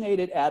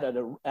originated at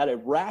a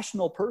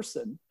rational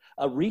person,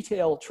 a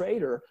retail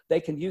trader, they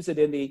can use it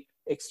in the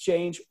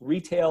exchange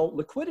retail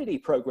liquidity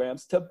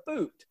programs to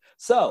boot.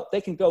 So they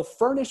can go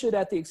furnish it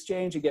at the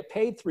exchange and get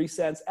paid 3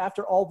 cents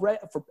after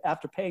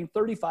paying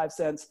 35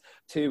 cents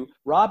to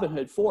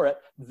Robinhood for it.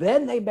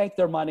 Then they make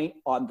their money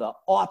on the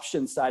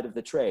option side of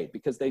the trade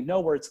because they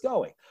know where it's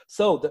going.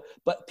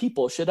 But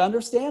people should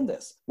understand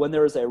this. When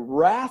there is a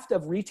raft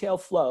of retail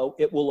flow,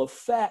 it will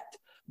affect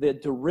the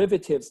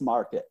derivatives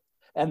market.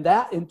 And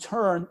that in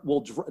turn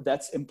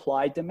that's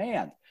implied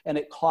demand. And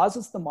it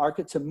causes the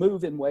market to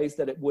move in ways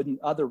that it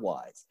wouldn't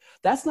otherwise.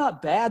 That's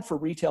not bad for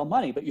retail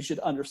money, but you should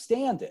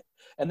understand it.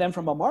 And then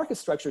from a market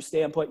structure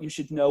standpoint, you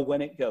should know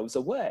when it goes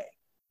away.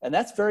 And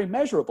that's very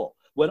measurable.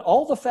 When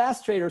all the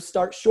fast traders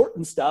start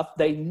shorting stuff,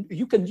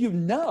 you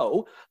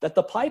know that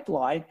the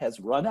pipeline has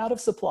run out of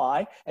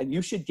supply and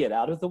you should get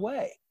out of the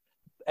way.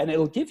 And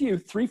it'll give you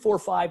 3, 4,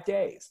 5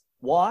 days.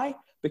 Why?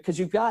 Because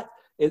you've got,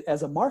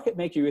 as a market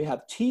maker, you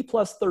have T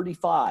plus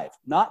 35,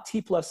 not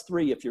T plus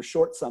 3 if you're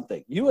short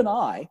something. You and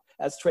I,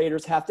 as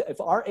traders, have to,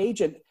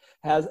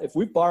 if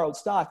we've borrowed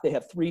stock, they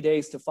have 3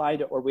 days to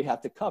find it or we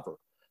have to cover.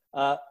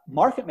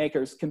 Market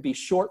makers can be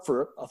short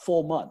for a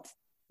full month.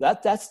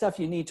 That's stuff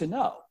you need to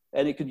know.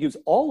 And you could use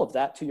all of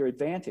that to your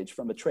advantage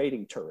from a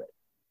trading turret.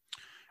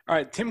 All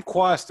right, Tim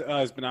Quast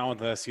has been on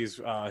with us. His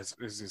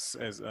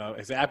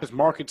app is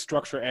Market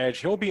Structure Edge.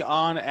 He'll be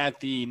on at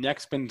the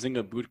next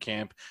Benzinga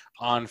Bootcamp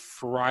on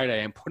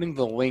Friday. I'm putting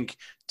the link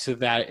to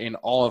that in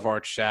all of our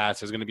chats.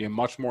 There's going to be a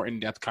much more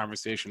in-depth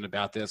conversation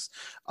about this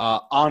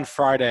on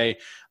Friday.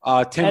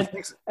 Tim,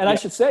 I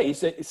should say,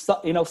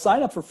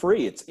 sign up for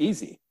free. It's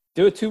easy.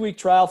 Do a 2-week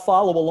trial,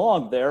 follow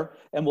along there,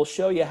 and we'll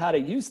show you how to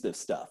use this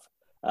stuff.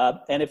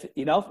 And if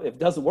it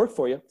doesn't work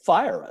for you,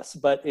 fire us.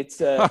 But in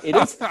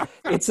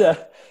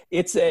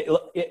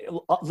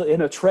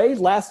a trade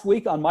last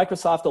week on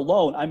Microsoft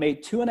alone, I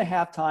made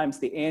 2.5 times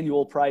the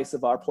annual price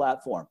of our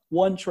platform.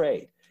 One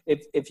trade.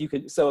 If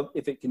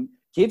it can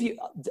give you,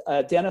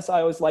 Dennis,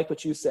 I always like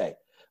what you say.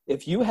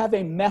 If you have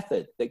a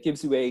method that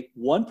gives you a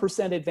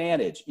 1%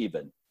 advantage,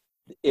 even,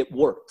 it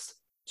works.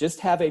 Just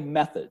have a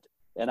method.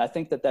 And I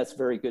think that's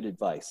very good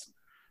advice.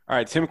 All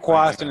right, Tim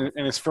Quast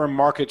and his firm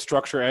Market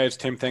Structure Edge.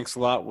 Tim, thanks a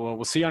lot.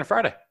 We'll see you on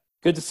Friday.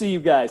 Good to see you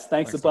guys.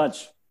 Thanks a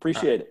bunch.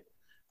 Appreciate it.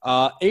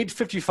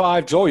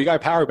 8:55. Joel, you got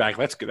power back.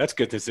 That's good. That's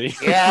good to see.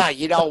 Yeah,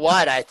 you know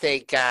what? I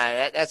think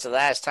that's the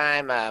last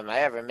time I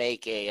ever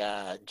make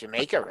a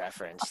Jamaica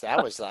reference.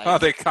 That was like,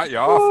 they cut you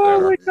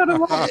off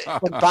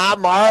there. Bob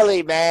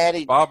Marley,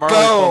 man. Bob Marley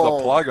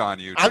pulled the plug on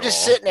you, Joel. I'm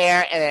just sitting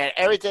there, and then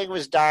everything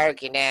was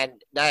dark, and then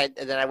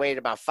I waited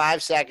about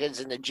 5 seconds,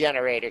 and the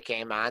generator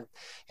came on,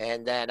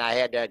 and then I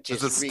had to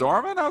just. Is it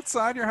storming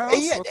outside your house?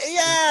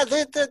 Yeah,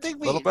 the thing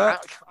we. A little bit.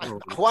 I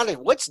wanted,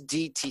 what's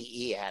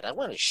DTE at? I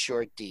want a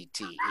short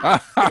DTE.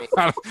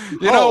 You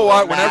know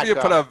what? Whenever you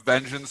put a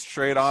vengeance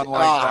trade on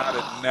like that,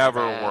 it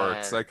never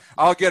works. Like,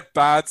 I'll get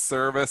bad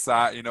service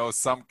at,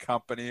 some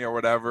company or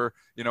whatever.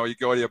 You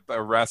go to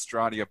a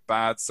restaurant, you get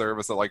bad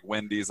service at like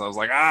Wendy's. I was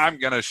like, I'm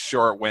going to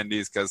short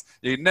Wendy's because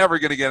you're never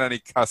going to get any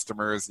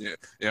customers,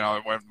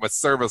 with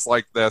service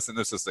like this. And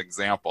this is just an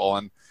example.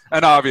 And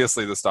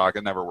obviously the stock,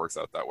 it never works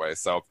out that way.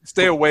 So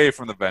stay away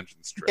from the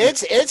vengeance trade.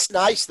 It's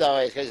nice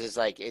though, because it's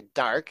like it's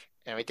dark.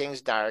 Everything's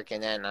dark,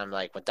 and then I'm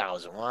like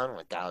 1001,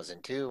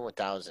 1002,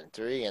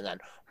 1003, and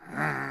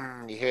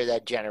then you hear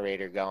that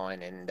generator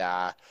going, and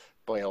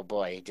boy, oh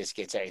boy, it just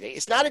gets everything.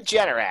 It's not a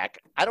Generac.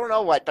 I don't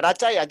know what, but I'll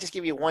tell you, I'll just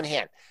give you one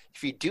hint.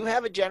 If you do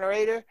have a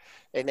generator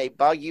and they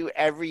bug you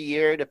every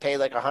year to pay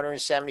like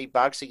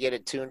 $170 to get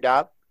it tuned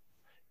up,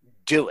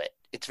 do it.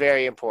 It's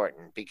very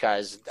important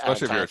because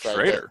especially if you're a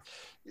trader.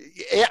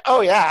 Yeah.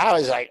 Oh yeah. I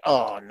was like,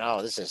 oh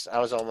no, I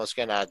was almost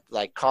gonna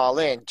like call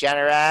in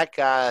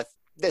Generac.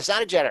 It's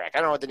not a Generac. I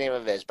don't know what the name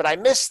of it is, but I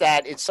missed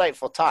that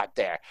insightful talk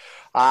there.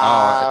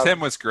 Tim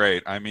was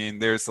great. I mean,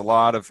 there's a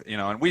lot of,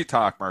 and we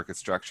talk market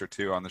structure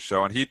too on the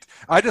show, and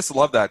I just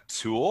love that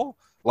tool.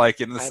 Like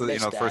in this,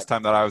 the first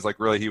time that I was like,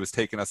 really, he was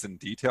taking us in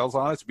details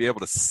on it to be able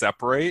to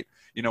separate,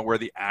 where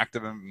the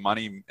active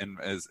money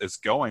is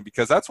going,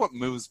 because that's what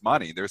moves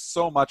money. There's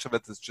so much of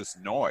it that's just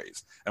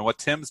noise. And what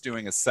Tim's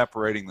doing is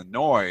separating the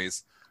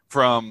noise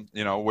from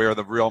where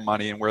the real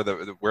money and where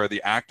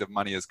the active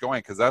money is going,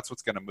 because that's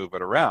what's going to move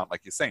it around.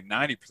 Like you say,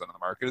 90% of the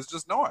market is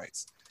just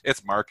noise.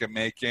 It's market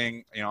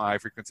making, high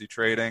frequency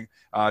trading,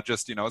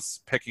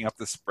 it's picking up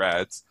the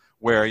spreads.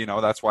 Where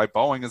that's why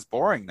Boeing is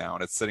boring now,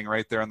 and it's sitting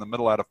right there in the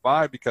middle out of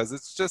 5 because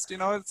it's just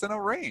it's in a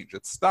range.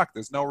 It's stuck.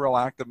 There's no real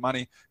active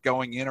money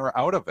going in or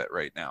out of it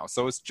right now.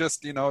 So it's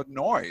just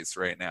noise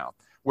right now.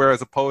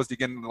 Whereas opposed, you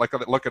can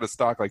look at a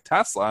stock like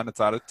Tesla, and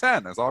it's out of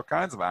 10. There's all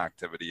kinds of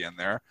activity in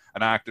there.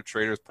 An active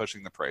trader is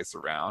pushing the price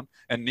around.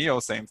 And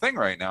NIO, same thing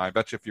right now. I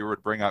bet you if you were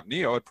to bring up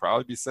NIO, it'd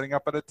probably be sitting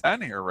up at a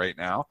 10 here right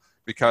now,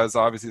 because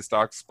obviously the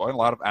stock's putting a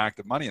lot of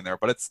active money in there.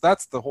 But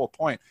that's the whole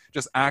point.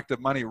 Just active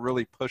money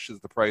really pushes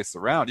the price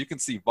around. You can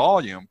see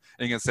volume,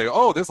 and you can say,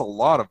 oh, there's a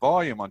lot of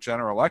volume on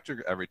General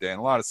Electric every day and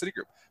a lot of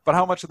Citigroup. But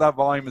how much of that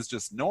volume is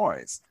just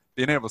noise?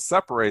 Being able to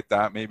separate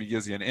that maybe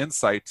gives you an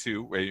insight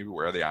to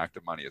where the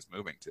active money is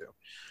moving to.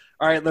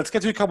 All right, let's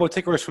get to a couple of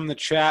takeaways from the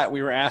chat.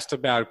 We were asked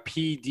about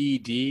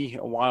PDD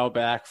a while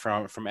back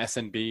from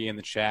SNB in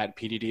the chat.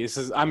 PDD. This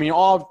is,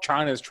 all of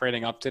China is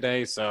trading up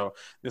today, so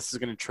this is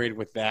going to trade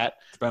with that.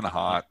 It's been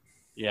hot.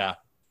 Yeah.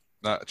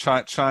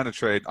 China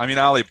trade.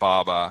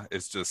 Alibaba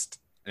is just,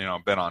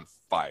 been on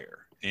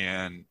fire.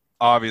 And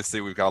obviously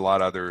we've got a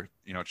lot of other,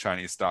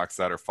 Chinese stocks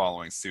that are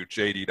following suit.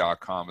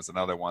 JD.com is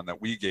another one that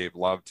we gave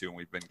love to and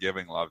we've been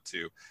giving love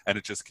to, and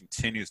it just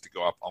continues to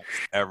go up almost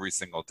every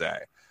single day.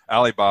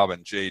 Alibaba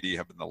and JD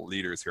have been the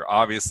leaders here.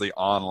 Obviously,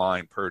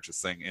 online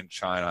purchasing in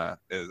China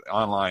is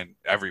online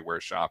everywhere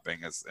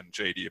shopping, and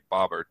JD and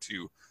Bob are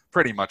two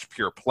pretty much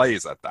pure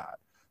plays at that.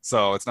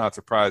 So it's not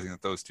surprising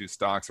that those two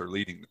stocks are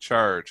leading the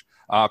charge.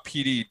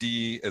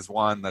 PDD is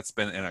one that's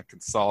been in a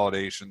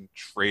consolidation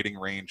trading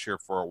range here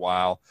for a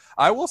while.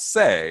 I will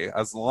say,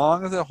 as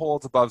long as it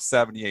holds above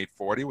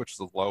 78.40, which is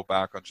the low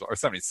back on July, or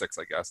 76,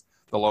 I guess,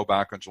 the low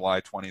back on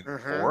July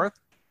 24th,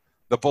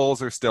 the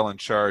bulls are still in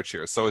charge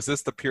here. So is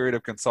this the period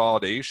of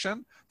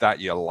consolidation that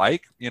you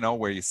like,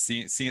 where you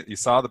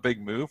saw the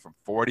big move from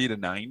 40 to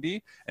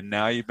 90, and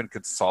now you've been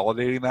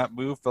consolidating that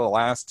move for the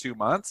last 2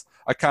 months?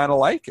 I kind of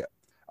like it.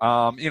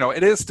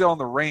 It is still in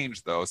the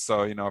range though.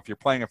 So, if you're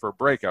playing it for a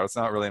breakout, it's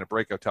not really in a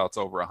breakout till it's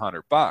over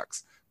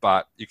 $100.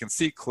 But you can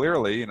see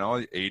clearly,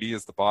 80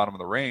 is the bottom of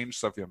the range.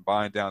 So if you've been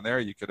buying down there,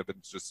 you could have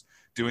been just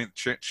doing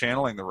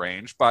channeling the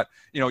range. But,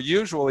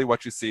 usually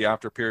what you see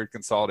after period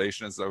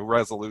consolidation is a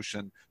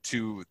resolution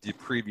to the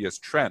previous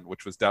trend,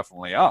 which was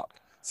definitely up.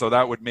 So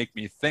that would make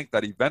me think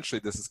that eventually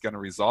this is going to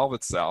resolve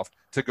itself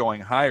to going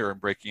higher and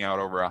breaking out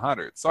over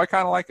 100. So I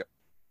kind of like it.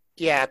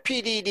 Yeah,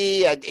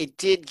 PDD, it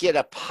did get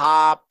a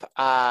pop.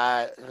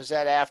 Was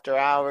that after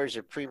hours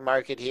or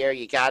pre-market here?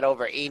 You got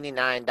over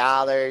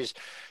 $89.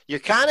 You're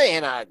kind of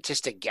in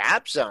just a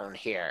gap zone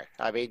here.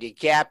 I mean, you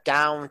gapped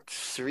down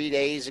 3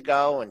 days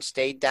ago and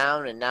stayed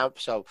down, and now,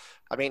 so,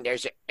 I mean,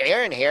 there's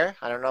air in here.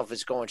 I don't know if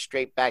it's going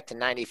straight back to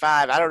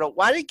 95. I don't know.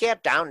 Why did it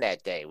gap down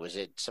that day? Was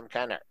it some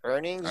kind of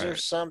earnings or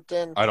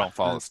something? I don't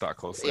follow the stock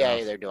closely Yeah,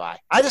 enough. either do I.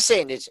 I'm just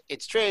saying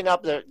it's trading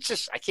up there. It's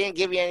just I can't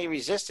give you any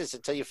resistance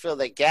until you fill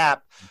that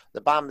gap.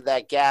 The bottom of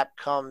that gap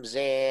comes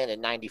in at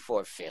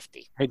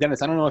 94.50. Hey,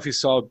 Dennis, I don't know if you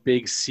saw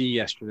Big C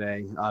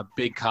yesterday,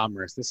 Big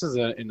Commerce. This is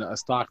a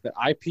stock that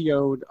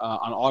IPO'd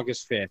on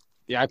August 5th.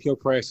 The IPO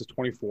price is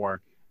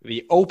 24.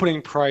 The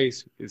opening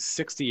price is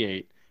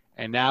 68.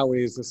 And now it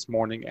is this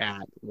morning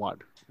at what?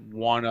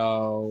 10.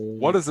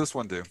 What does this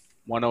one do?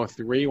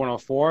 103,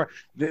 104.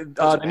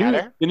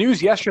 The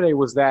news yesterday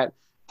was that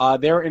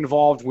they're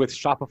involved with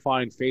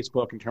Shopify and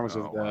Facebook in terms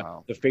of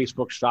the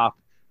Facebook Shop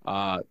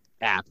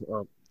app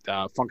or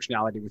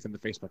functionality within the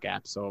Facebook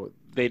app. So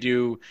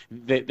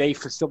they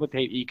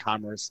facilitate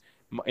e-commerce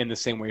in the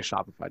same way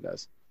Shopify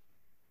does.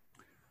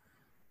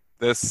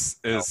 This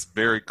is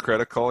very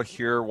critical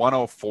here.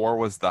 104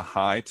 was the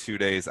high 2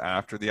 days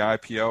after the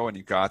IPO, and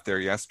you got there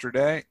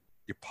yesterday.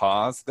 You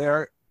pause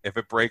there. If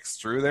it breaks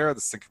through there,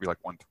 this thing could be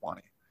like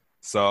 120.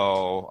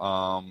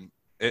 So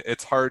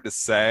it's hard to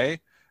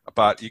say,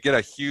 but you get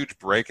a huge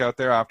breakout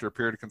there after a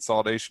period of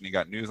consolidation. You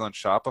got news on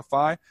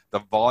Shopify.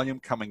 The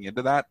volume coming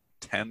into that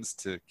tends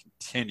to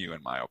continue,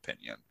 in my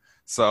opinion.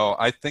 So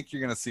I think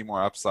you're going to see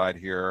more upside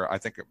here. I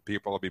think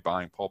people will be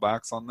buying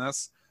pullbacks on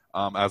this.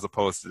 As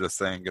opposed to just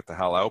saying get the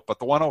hell out. But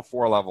the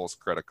 104 level is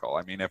critical.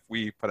 I mean, if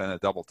we put in a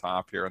double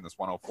top here in this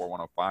 104,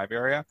 105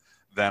 area,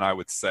 then I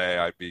would say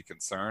I'd be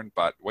concerned.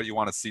 But what you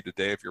want to see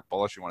today, if you're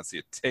bullish, you want to see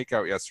it take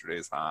out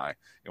yesterday's high.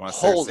 You want to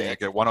see it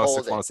get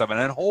 106, 107,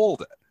 and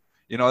hold it.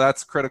 You know,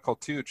 that's critical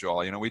too,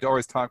 Joel. You know, we'd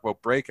always talk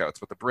about breakouts,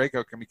 but the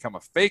breakout can become a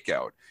fake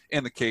out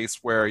in the case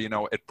where, you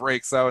know, it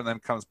breaks out and then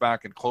comes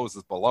back and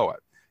closes below it.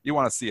 You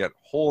want to see it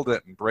hold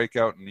it and break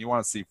out, and you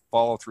want to see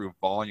follow through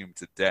volume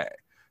today.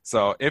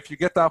 So if you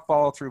get that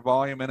follow through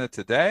volume in it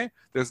today,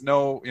 there's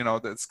no, you know,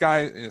 the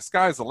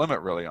sky's the limit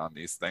really on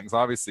these things.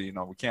 Obviously, you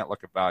know, we can't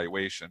look at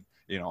valuation,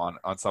 you know,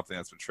 on something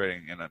that's been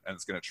trading and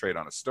it's going to trade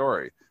on a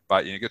story.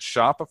 But you get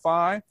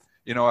Shopify,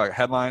 you know, a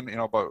headline, you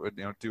know, about,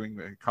 you know, doing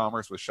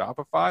commerce with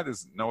Shopify.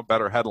 There's no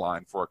better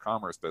headline for a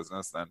commerce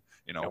business than,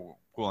 you know,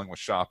 pooling with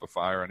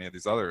Shopify or any of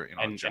these other, you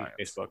know, giants.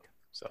 And Facebook.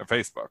 And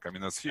Facebook. I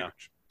mean, that's huge. Yeah.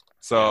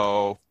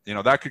 So, you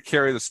know, that could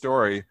carry the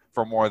story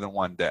for more than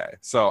one day.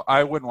 So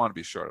I wouldn't want to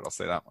be short. I'll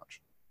say that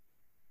much.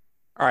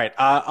 All right.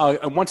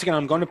 Once again,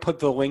 I'm going to put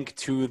the link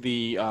to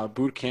the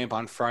boot camp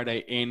on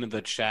Friday in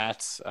the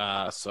chats.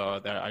 So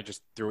that I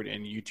just threw it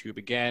in YouTube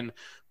again,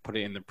 put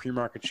it in the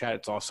pre-market chat.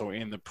 It's also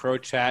in the pro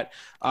chat.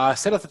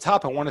 Said at the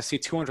top, I want to see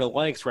 200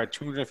 likes. We're at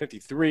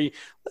 253.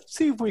 Let's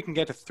see if we can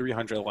get to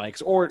 300 likes.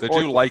 Did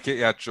you like it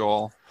yet,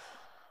 Joel?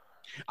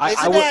 You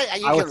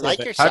can like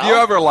yourself. Have you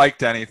ever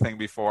liked anything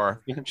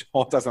before?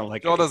 Joel doesn't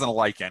like. Joel doesn't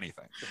like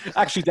anything.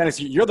 Actually, Dennis,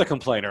 you're the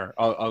complainer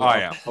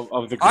I am.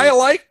 Of the group. I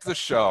liked the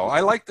show.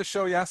 I liked the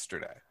show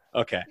yesterday.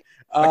 Okay.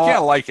 I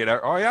can't like it.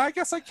 Oh yeah, I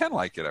guess I can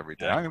like it every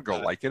day. I'm gonna go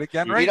like it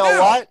again right now. You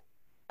know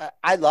what?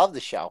 I love the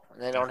show.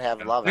 And they don't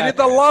have love. We need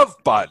the love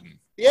button.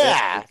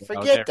 Yeah,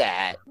 forget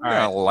that.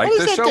 I like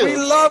the show. We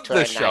love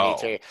the show.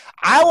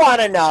 I want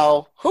to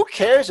know who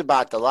cares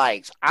about the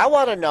likes. I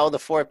want to know the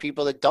 4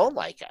 people that don't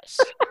like us.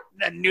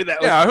 I knew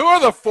that. Yeah, who are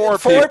the four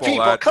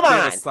people that give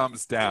us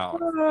thumbs down?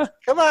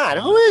 Come on,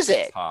 who is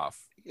it? Tough.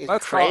 I'm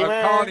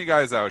calling you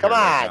guys out here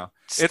right now.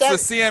 It's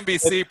the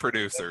CNBC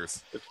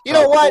producers. You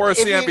know what? 4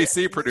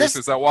 CNBC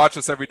producers that watch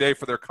us every day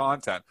for their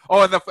content.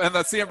 Oh, and the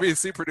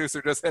CNBC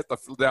producer just hit the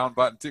down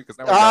button too because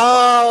now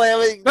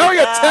we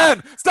got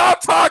 10.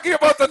 Stop talking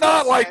about the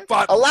not like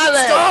button.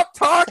 11. Stop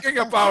talking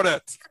about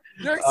it.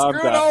 You're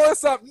screwing all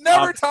this up.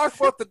 Never talk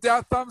about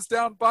the thumbs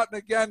down button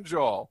again,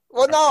 Joel.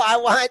 Well, no, I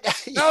want.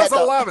 That was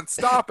 11.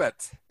 Stop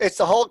it. It's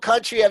the whole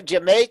country of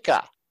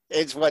Jamaica.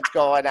 Is what's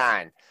going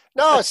on.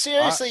 No,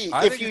 seriously.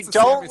 If you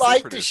don't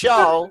like the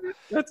show,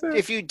 that's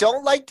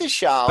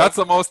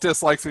the most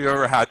dislikes we've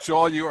ever had.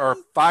 Joel, you are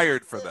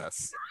fired for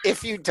this.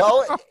 If you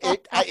don't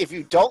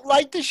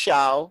like the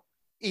show,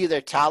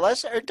 either tell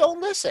us or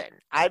don't listen.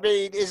 I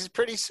mean, it's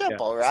pretty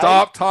simple, right?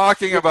 Stop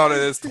talking about it.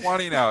 It's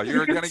 20 now.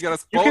 You're going to get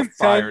us both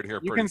fired here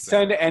pretty soon. You can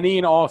send any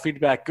and all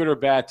feedback, good or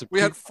bad. To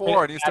we had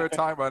 4, and you started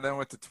talking about it, then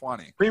went to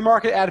 20.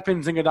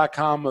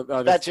 PreMarket@benzinga.com.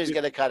 That's just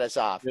going to cut us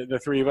off. The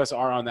 3 of us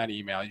are on that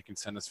email. You can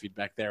send us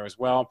feedback there as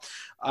well.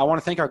 I want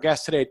to thank our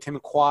guest today, Tim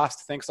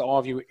Quast. Thanks to all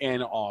of you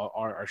in all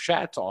our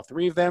chats, all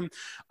 3 of them.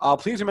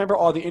 Please remember,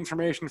 all the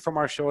information from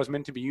our show is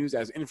meant to be used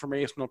as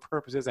informational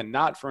purposes and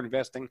not for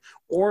investing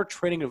or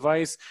trading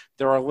advice.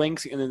 There are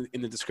links in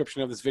the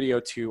description of this video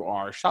to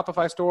our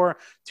Shopify store,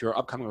 to our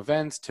upcoming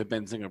events, to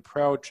Benzinga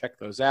Pro. Check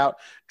those out.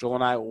 Joel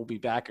and I will be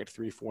back at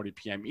 3:40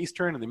 p.m.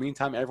 Eastern. In the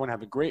meantime, everyone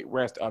have a great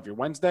rest of your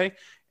Wednesday,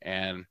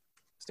 and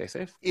stay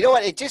safe. You know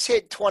what? It just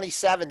hit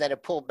 27, then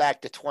it pulled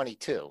back to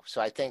 22. So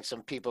I think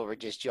some people were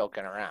just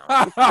joking around.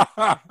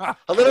 A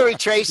little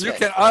retracement. You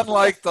can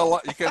unlike so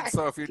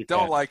if you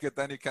don't like it,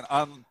 then you can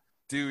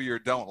undo your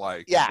don't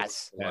like.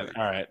 Yes. All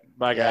right.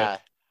 Bye, guys. Yeah.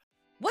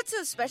 What's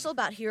so special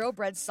about Hero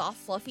Bread's soft,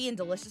 fluffy, and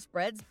delicious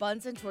breads,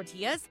 buns, and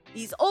tortillas?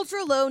 These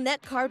ultra-low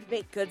net-carb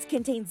baked goods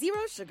contain zero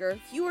sugar,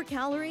 fewer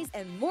calories,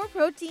 and more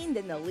protein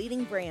than the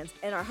leading brands,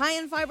 and are high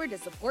in fiber to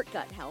support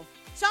gut health.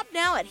 Shop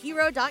now at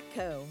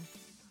hero.co.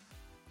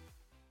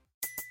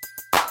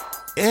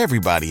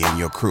 Everybody in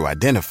your crew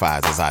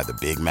identifies as either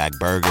Big Mac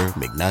Burger,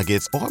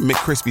 McNuggets, or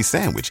McCrispy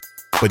Sandwich.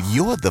 But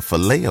you're the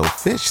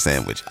Filet-O-Fish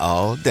Sandwich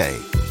all day.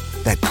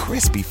 That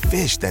crispy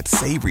fish, that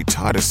savory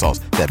tartar sauce,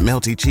 that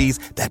melty cheese,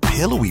 that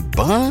pillowy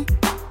bun.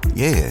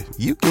 Yeah,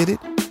 you get it.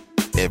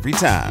 Every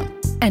time.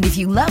 And if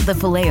you love the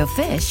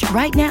Filet-O-Fish,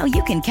 right now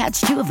you can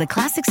catch 2 of the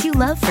classics you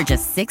love for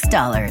just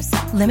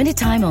 $6. Limited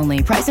time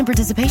only. Price and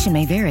participation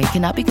may vary.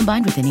 Cannot be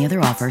combined with any other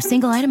offer.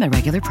 Single item at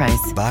regular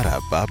price.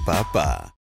 Ba-da-ba-ba-ba.